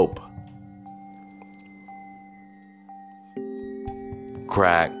 dope,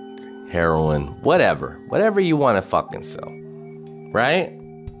 crack, heroin, whatever. Whatever you want to fucking sell. Right?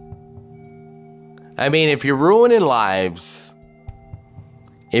 I mean, if you're ruining lives,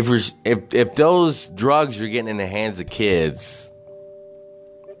 if those drugs are getting in the hands of kids,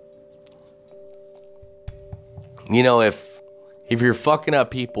 you know, if you're fucking up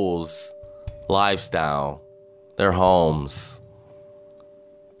people's lifestyle, their homes,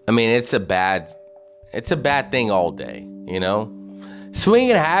 I mean, it's a bad thing all day, you know? Swing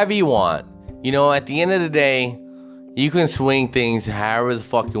it however you want. You know, at the end of the day, you can swing things however the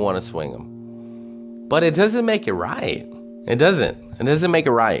fuck you want to swing them. But it doesn't make it right. It doesn't. It doesn't make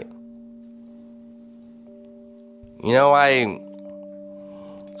it right. You know,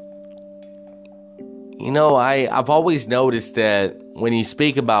 I've always noticed that when you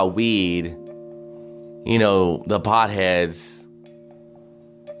speak about weed, you know, the potheads,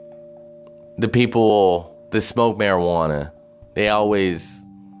 the people that smoke marijuana, they always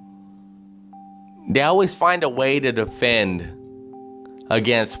find a way to defend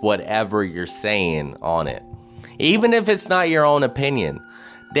against whatever you're saying on it. Even if it's not your own opinion,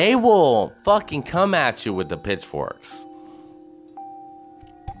 they will fucking come at you with the pitchforks.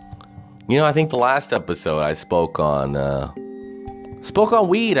 You know, I think the last episode I spoke on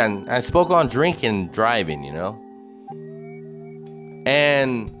weed and I spoke on drinking and driving, you know?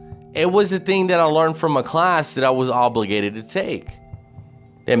 And it was a thing that I learned from a class that I was obligated to take.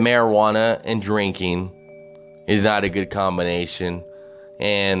 That marijuana and drinking is not a good combination.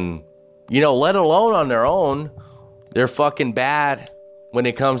 And, you know, let alone on their own, they're fucking bad when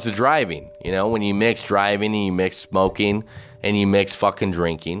it comes to driving. You know, when you mix driving and you mix smoking and you mix fucking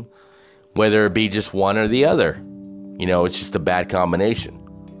drinking, whether it be just one or the other, you know, it's just a bad combination.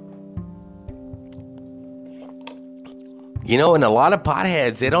 You know, and a lot of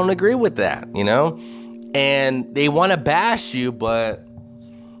potheads, they don't agree with that, you know? And they want to bash you, but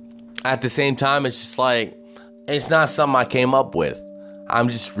at the same time, it's just like, it's not something I came up with. I'm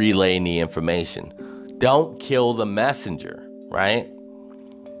just relaying the information. Don't kill the messenger, right?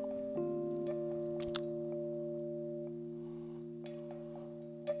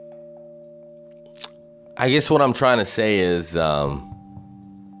 I guess what I'm trying to say is, you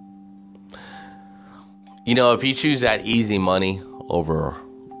know, if you choose that easy money over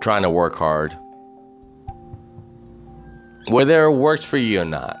trying to work hard, whether it works for you or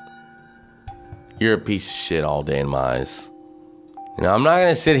not, you're a piece of shit all day in my eyes. You know, I'm not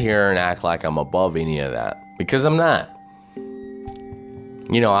going to sit here and act like I'm above any of that, because I'm not.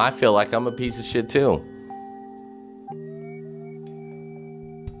 You know, I feel like I'm a piece of shit too.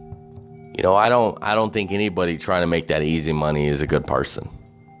 You know, I don't think anybody trying to make that easy money is a good person.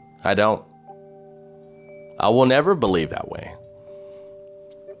 I don't. I will never believe that way.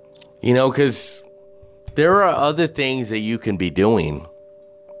 You know, because there are other things that you can be doing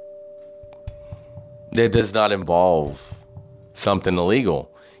that does not involve something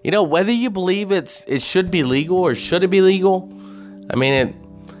illegal. You know, whether you believe it should be legal or should it be legal, I mean,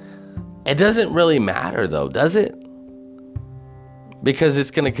 it doesn't really matter though, does it? Because it's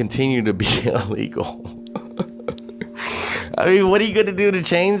going to continue to be illegal. I mean, what are you going to do to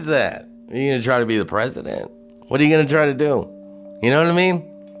change that? Are you going to try to be the president? What are you going to try to do? You know what I mean?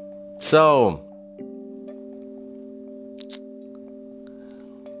 So,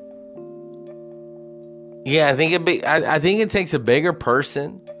 Yeah, I think it takes a bigger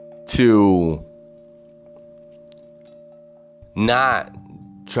person to not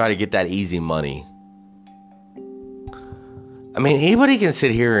try to get that easy money. I mean, anybody can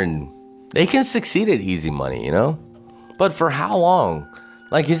sit here and they can succeed at easy money, you know? But for how long?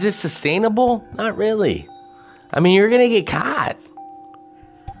 Like, is this sustainable? Not really. I mean, you're going to get caught.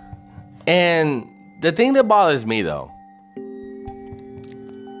 And the thing that bothers me, though,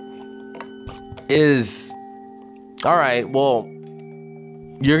 is, all right, well,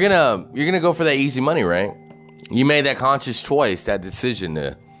 you're gonna go for that easy money, right? You made that conscious choice, that decision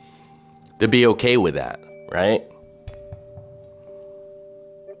to be okay with that, right?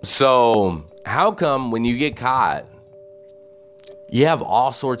 So how come when you get caught, you have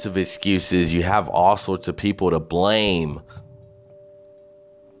all sorts of excuses, you have all sorts of people to blame,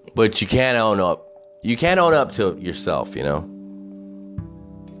 but you can't own up. You can't own up to it yourself, you know?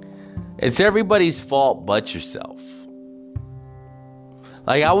 It's everybody's fault but yourself.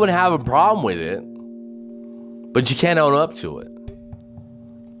 Like, I wouldn't have a problem with it, but you can't own up to it.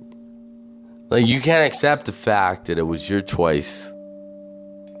 Like, you can't accept the fact that it was your choice,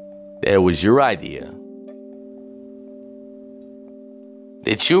 that it was your idea,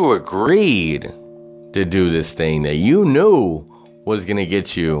 that you agreed to do this thing that you knew was going to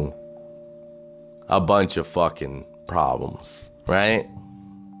get you a bunch of fucking problems, right?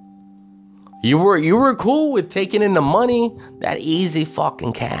 You were cool with taking in the money, that easy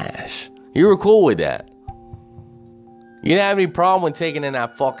fucking cash. You were cool with that. You didn't have any problem with taking in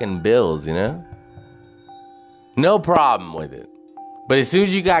that fucking bills, you know? No problem with it. But as soon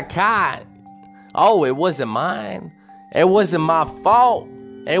as you got caught, oh, it wasn't mine. It wasn't my fault.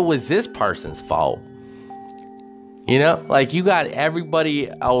 It was this person's fault. You know? Like, you got everybody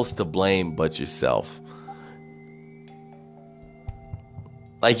else to blame but yourself.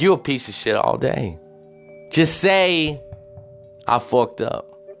 Like, you a piece of shit all day. Just say, I fucked up.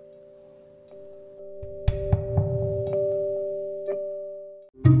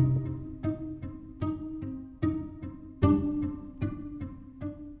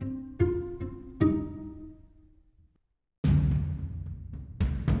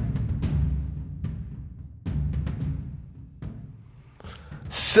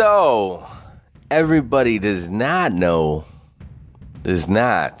 So, everybody does not know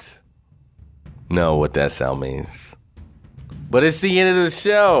what that sound means. But it's the end of the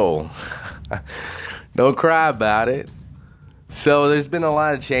show. Don't cry about it. So there's been a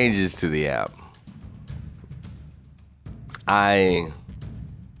lot of changes to the app. I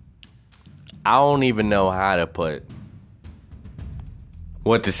don't even know how to put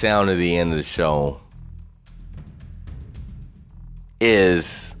what the sound of the end of the show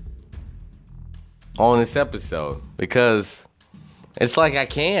is on this episode, because it's like I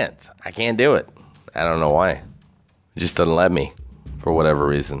can't do it. I don't know why. It just doesn't let me for whatever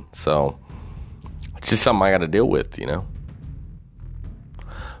reason. So it's just something I got to deal with, you know.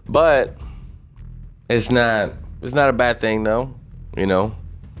 But it's not a bad thing though, you know.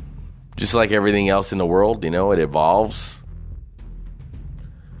 Just like everything else in the world, you know, it evolves.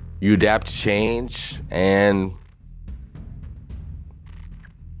 You adapt to change, and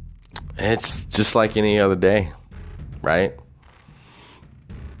it's just like any other day, right?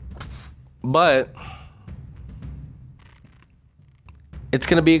 But it's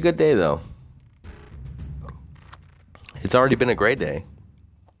going to be a good day, though. It's already been a great day.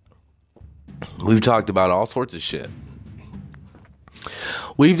 We've talked about all sorts of shit.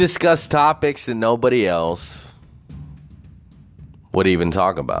 We've discussed topics that nobody else would even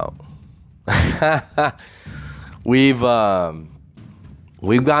talk about. We've gone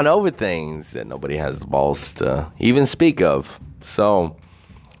over things that nobody has the balls to even speak of. So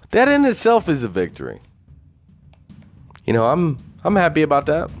that in itself is a victory. You know, I'm happy about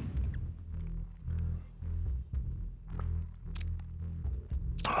that.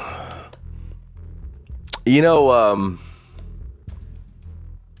 You know,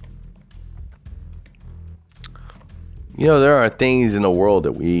 there are things in the world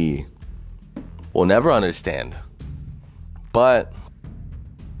that we will never understand, but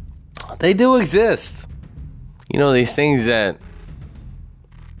they do exist. You know, these things that,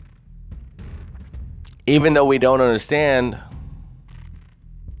 even though we don't understand,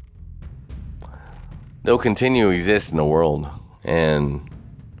 they'll continue to exist in the world. And,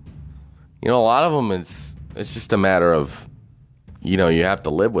 you know, a lot of them, it's just a matter of, you know, you have to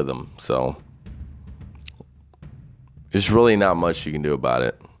live with them. So there's really not much you can do about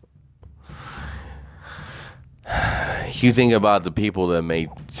it. You think about the people that made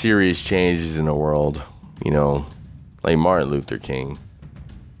serious changes in the world, you know, like Martin Luther King.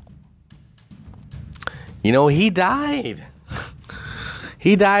 You know, he died.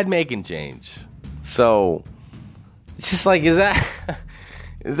 He died making change. So it's just like, is that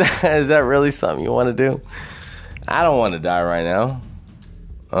is that really something you want to do? I don't want to die right now.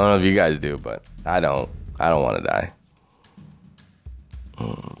 I don't know if you guys do, but I don't. I don't want to die.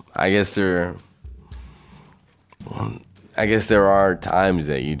 I guess there are times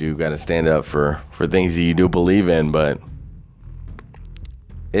that you do got to stand up for things that you do believe in, but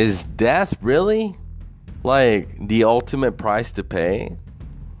is death really like the ultimate price to pay?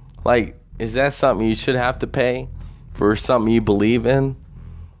 Like, is that something you should have to pay for something you believe in?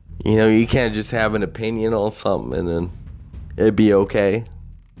 You know, you can't just have an opinion on something and then it'd be okay.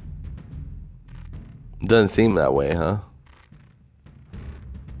 Doesn't seem that way, huh?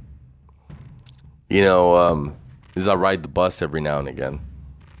 You know, as I ride the bus every now and again,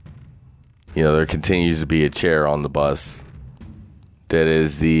 you know, there continues to be a chair on the bus that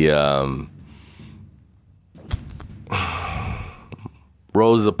is the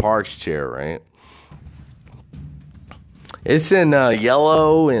Rosa Parks chair, right? It's in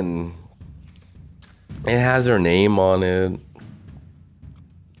yellow and it has her name on it.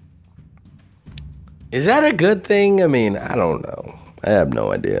 Is that a good thing? I mean, I don't know. I have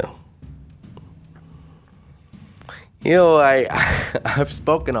no idea. You know, I've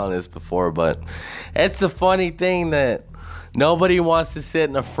spoken on this before, but it's a funny thing that nobody wants to sit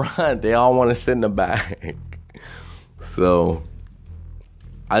in the front. They all want to sit in the back. So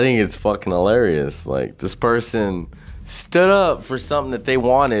I think it's fucking hilarious. Like, this person stood up for something that they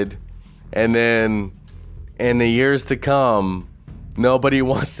wanted, and then in the years to come, nobody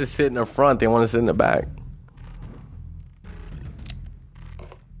wants to sit in the front. They want to sit in the back.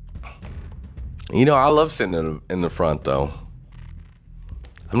 You know, I love sitting in the front, though.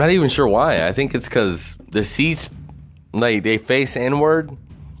 I'm not even sure why. I think it's because the seats, like, they face inward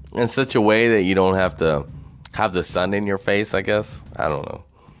in such a way that you don't have to have the sun in your face, I guess. I don't know.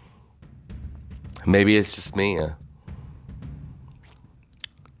 Maybe it's just me. You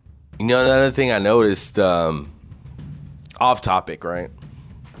know, another thing I noticed, off topic, right?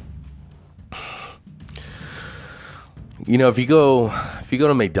 You know, if you go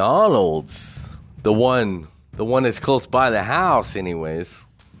to McDonald's, the one that's close by the house anyways,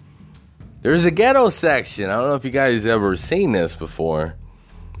 there's a ghetto section. I don't know if you guys ever seen this before,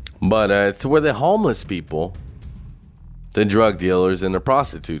 but it's where the homeless people, the drug dealers, and the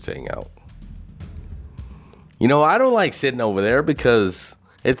prostitutes hang out. You know, I don't like sitting over there because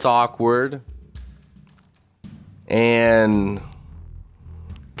it's awkward. And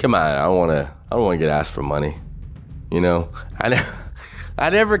come on, I don't want to get asked for money. You know, I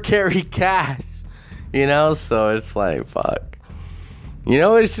never carry cash. You know, so it's like, fuck. You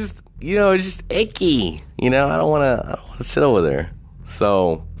know, it's just icky. You know, I don't want to sit over there.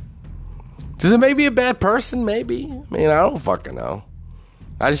 So, does it make me a bad person? Maybe. I mean, I don't fucking know.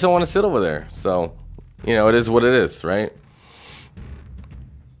 I just don't want to sit over there. So, you know, it is what it is, right?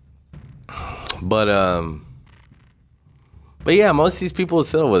 But yeah, most of these people who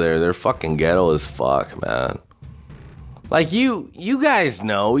sit over there, they're fucking ghetto as fuck, man. Like, you guys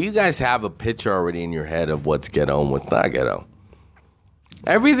know, you guys have a picture already in your head of what's ghetto and what's not ghetto.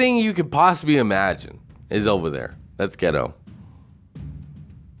 Everything you could possibly imagine is over there. That's ghetto.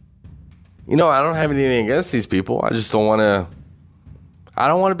 You know, I don't have anything against these people. I just don't want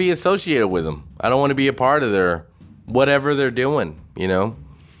to be associated with them. I don't want to be a part of their, whatever they're doing, you know?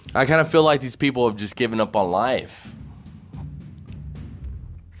 I kind of feel like these people have just given up on life.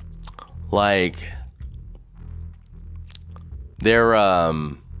 Like, they're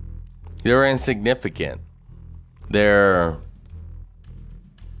insignificant. They're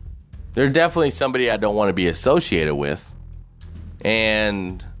definitely somebody I don't want to be associated with.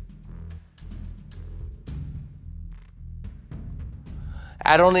 And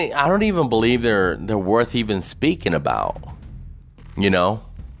I don't even believe they're worth even speaking about. You know?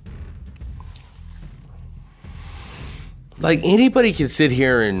 Like, anybody can sit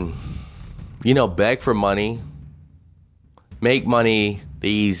here and, you know, beg for money, make money the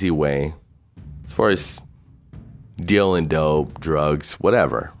easy way, as far as dealing dope, drugs,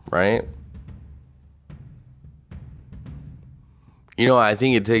 whatever, right? You know, I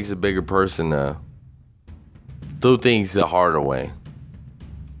think it takes a bigger person to do things the harder way,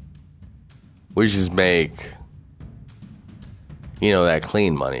 which is make, you know, that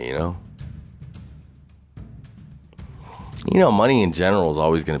clean money, you know? You know, money in general is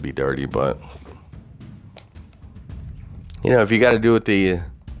always going to be dirty, but you know, if you got to do it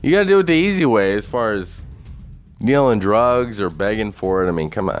the easy way, as far as dealing drugs or begging for it. I mean,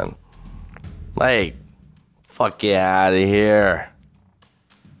 come on, like, fuck you out of here.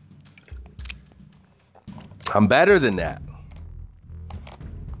 I'm better than that.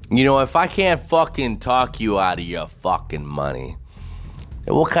 You know, if I can't fucking talk you out of your fucking money,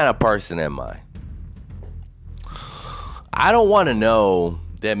 then what kind of person am I? I don't want to know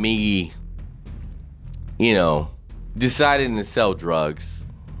that me, deciding to sell drugs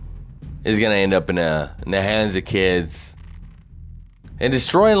is going to end up in the hands of kids and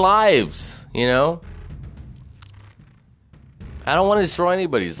destroying lives, I don't want to destroy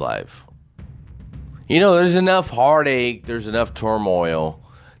anybody's life. There's enough heartache, there's enough turmoil,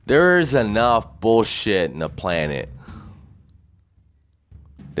 there's enough bullshit in the planet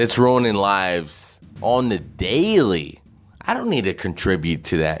that's ruining lives on the daily. I don't need to contribute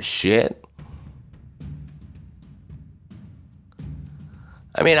to that shit.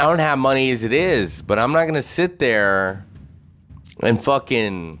 I mean, I don't have money as it is, but I'm not going to sit there and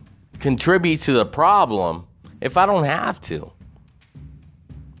fucking contribute to the problem if I don't have to.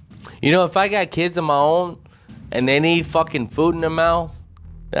 If I got kids of my own and they need fucking food in their mouth,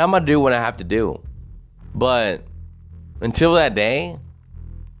 then I'm going to do what I have to do. But until that day,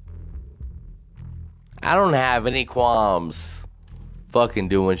 I don't have any qualms fucking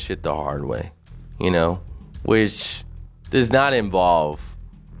doing shit the hard way, which does not involve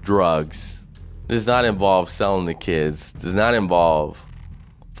drugs, does not involve selling to kids, does not involve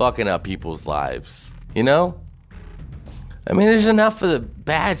fucking up people's lives, I mean, there's enough of the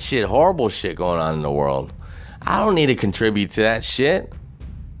bad shit, horrible shit going on in the world. I don't need to contribute to that shit.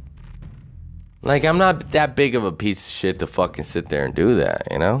 Like, I'm not that big of a piece of shit to fucking sit there and do that,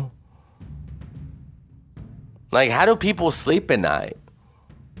 Like, how do people sleep at night?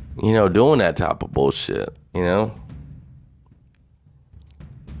 Doing that type of bullshit,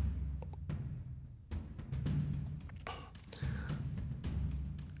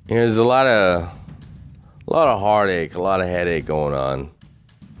 There's a lot of heartache, a lot of headache going on.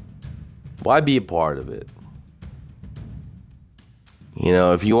 Why be a part of it?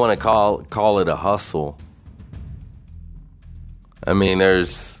 If you want to call it a hustle, I mean,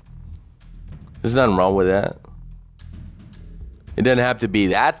 there's nothing wrong with that. It doesn't have to be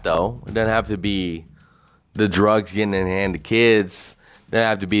that, though. It doesn't have to be the drugs getting in the hand of kids. It doesn't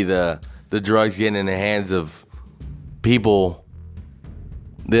have to be the drugs getting in the hands of people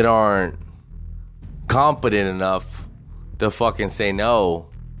that aren't competent enough to fucking say no,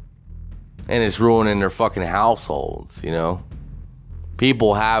 and it's ruining their fucking households,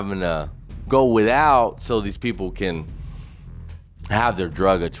 People having to go without so these people can have their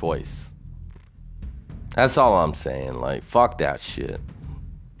drug of choice. That's all I'm saying. Like, fuck that shit.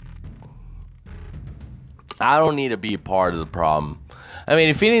 I don't need to be a part of the problem. I mean,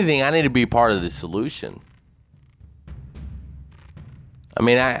 if anything, I need to be part of the solution. I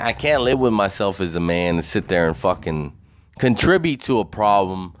mean, I can't live with myself as a man and sit there and fucking contribute to a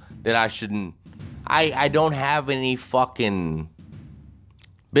problem that I shouldn't. I don't have any fucking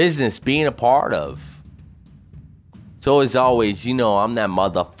business being a part of. So as always, I'm that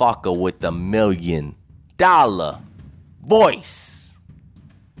motherfucker with the $1 million voice.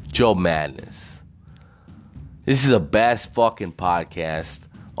 Joe Madness. This is the best fucking podcast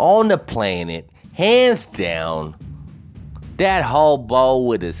on the planet, hands down. That hobo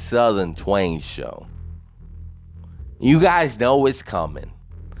with a Southern twang show. You guys know it's coming.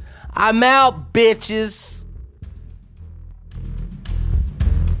 I'm out, bitches.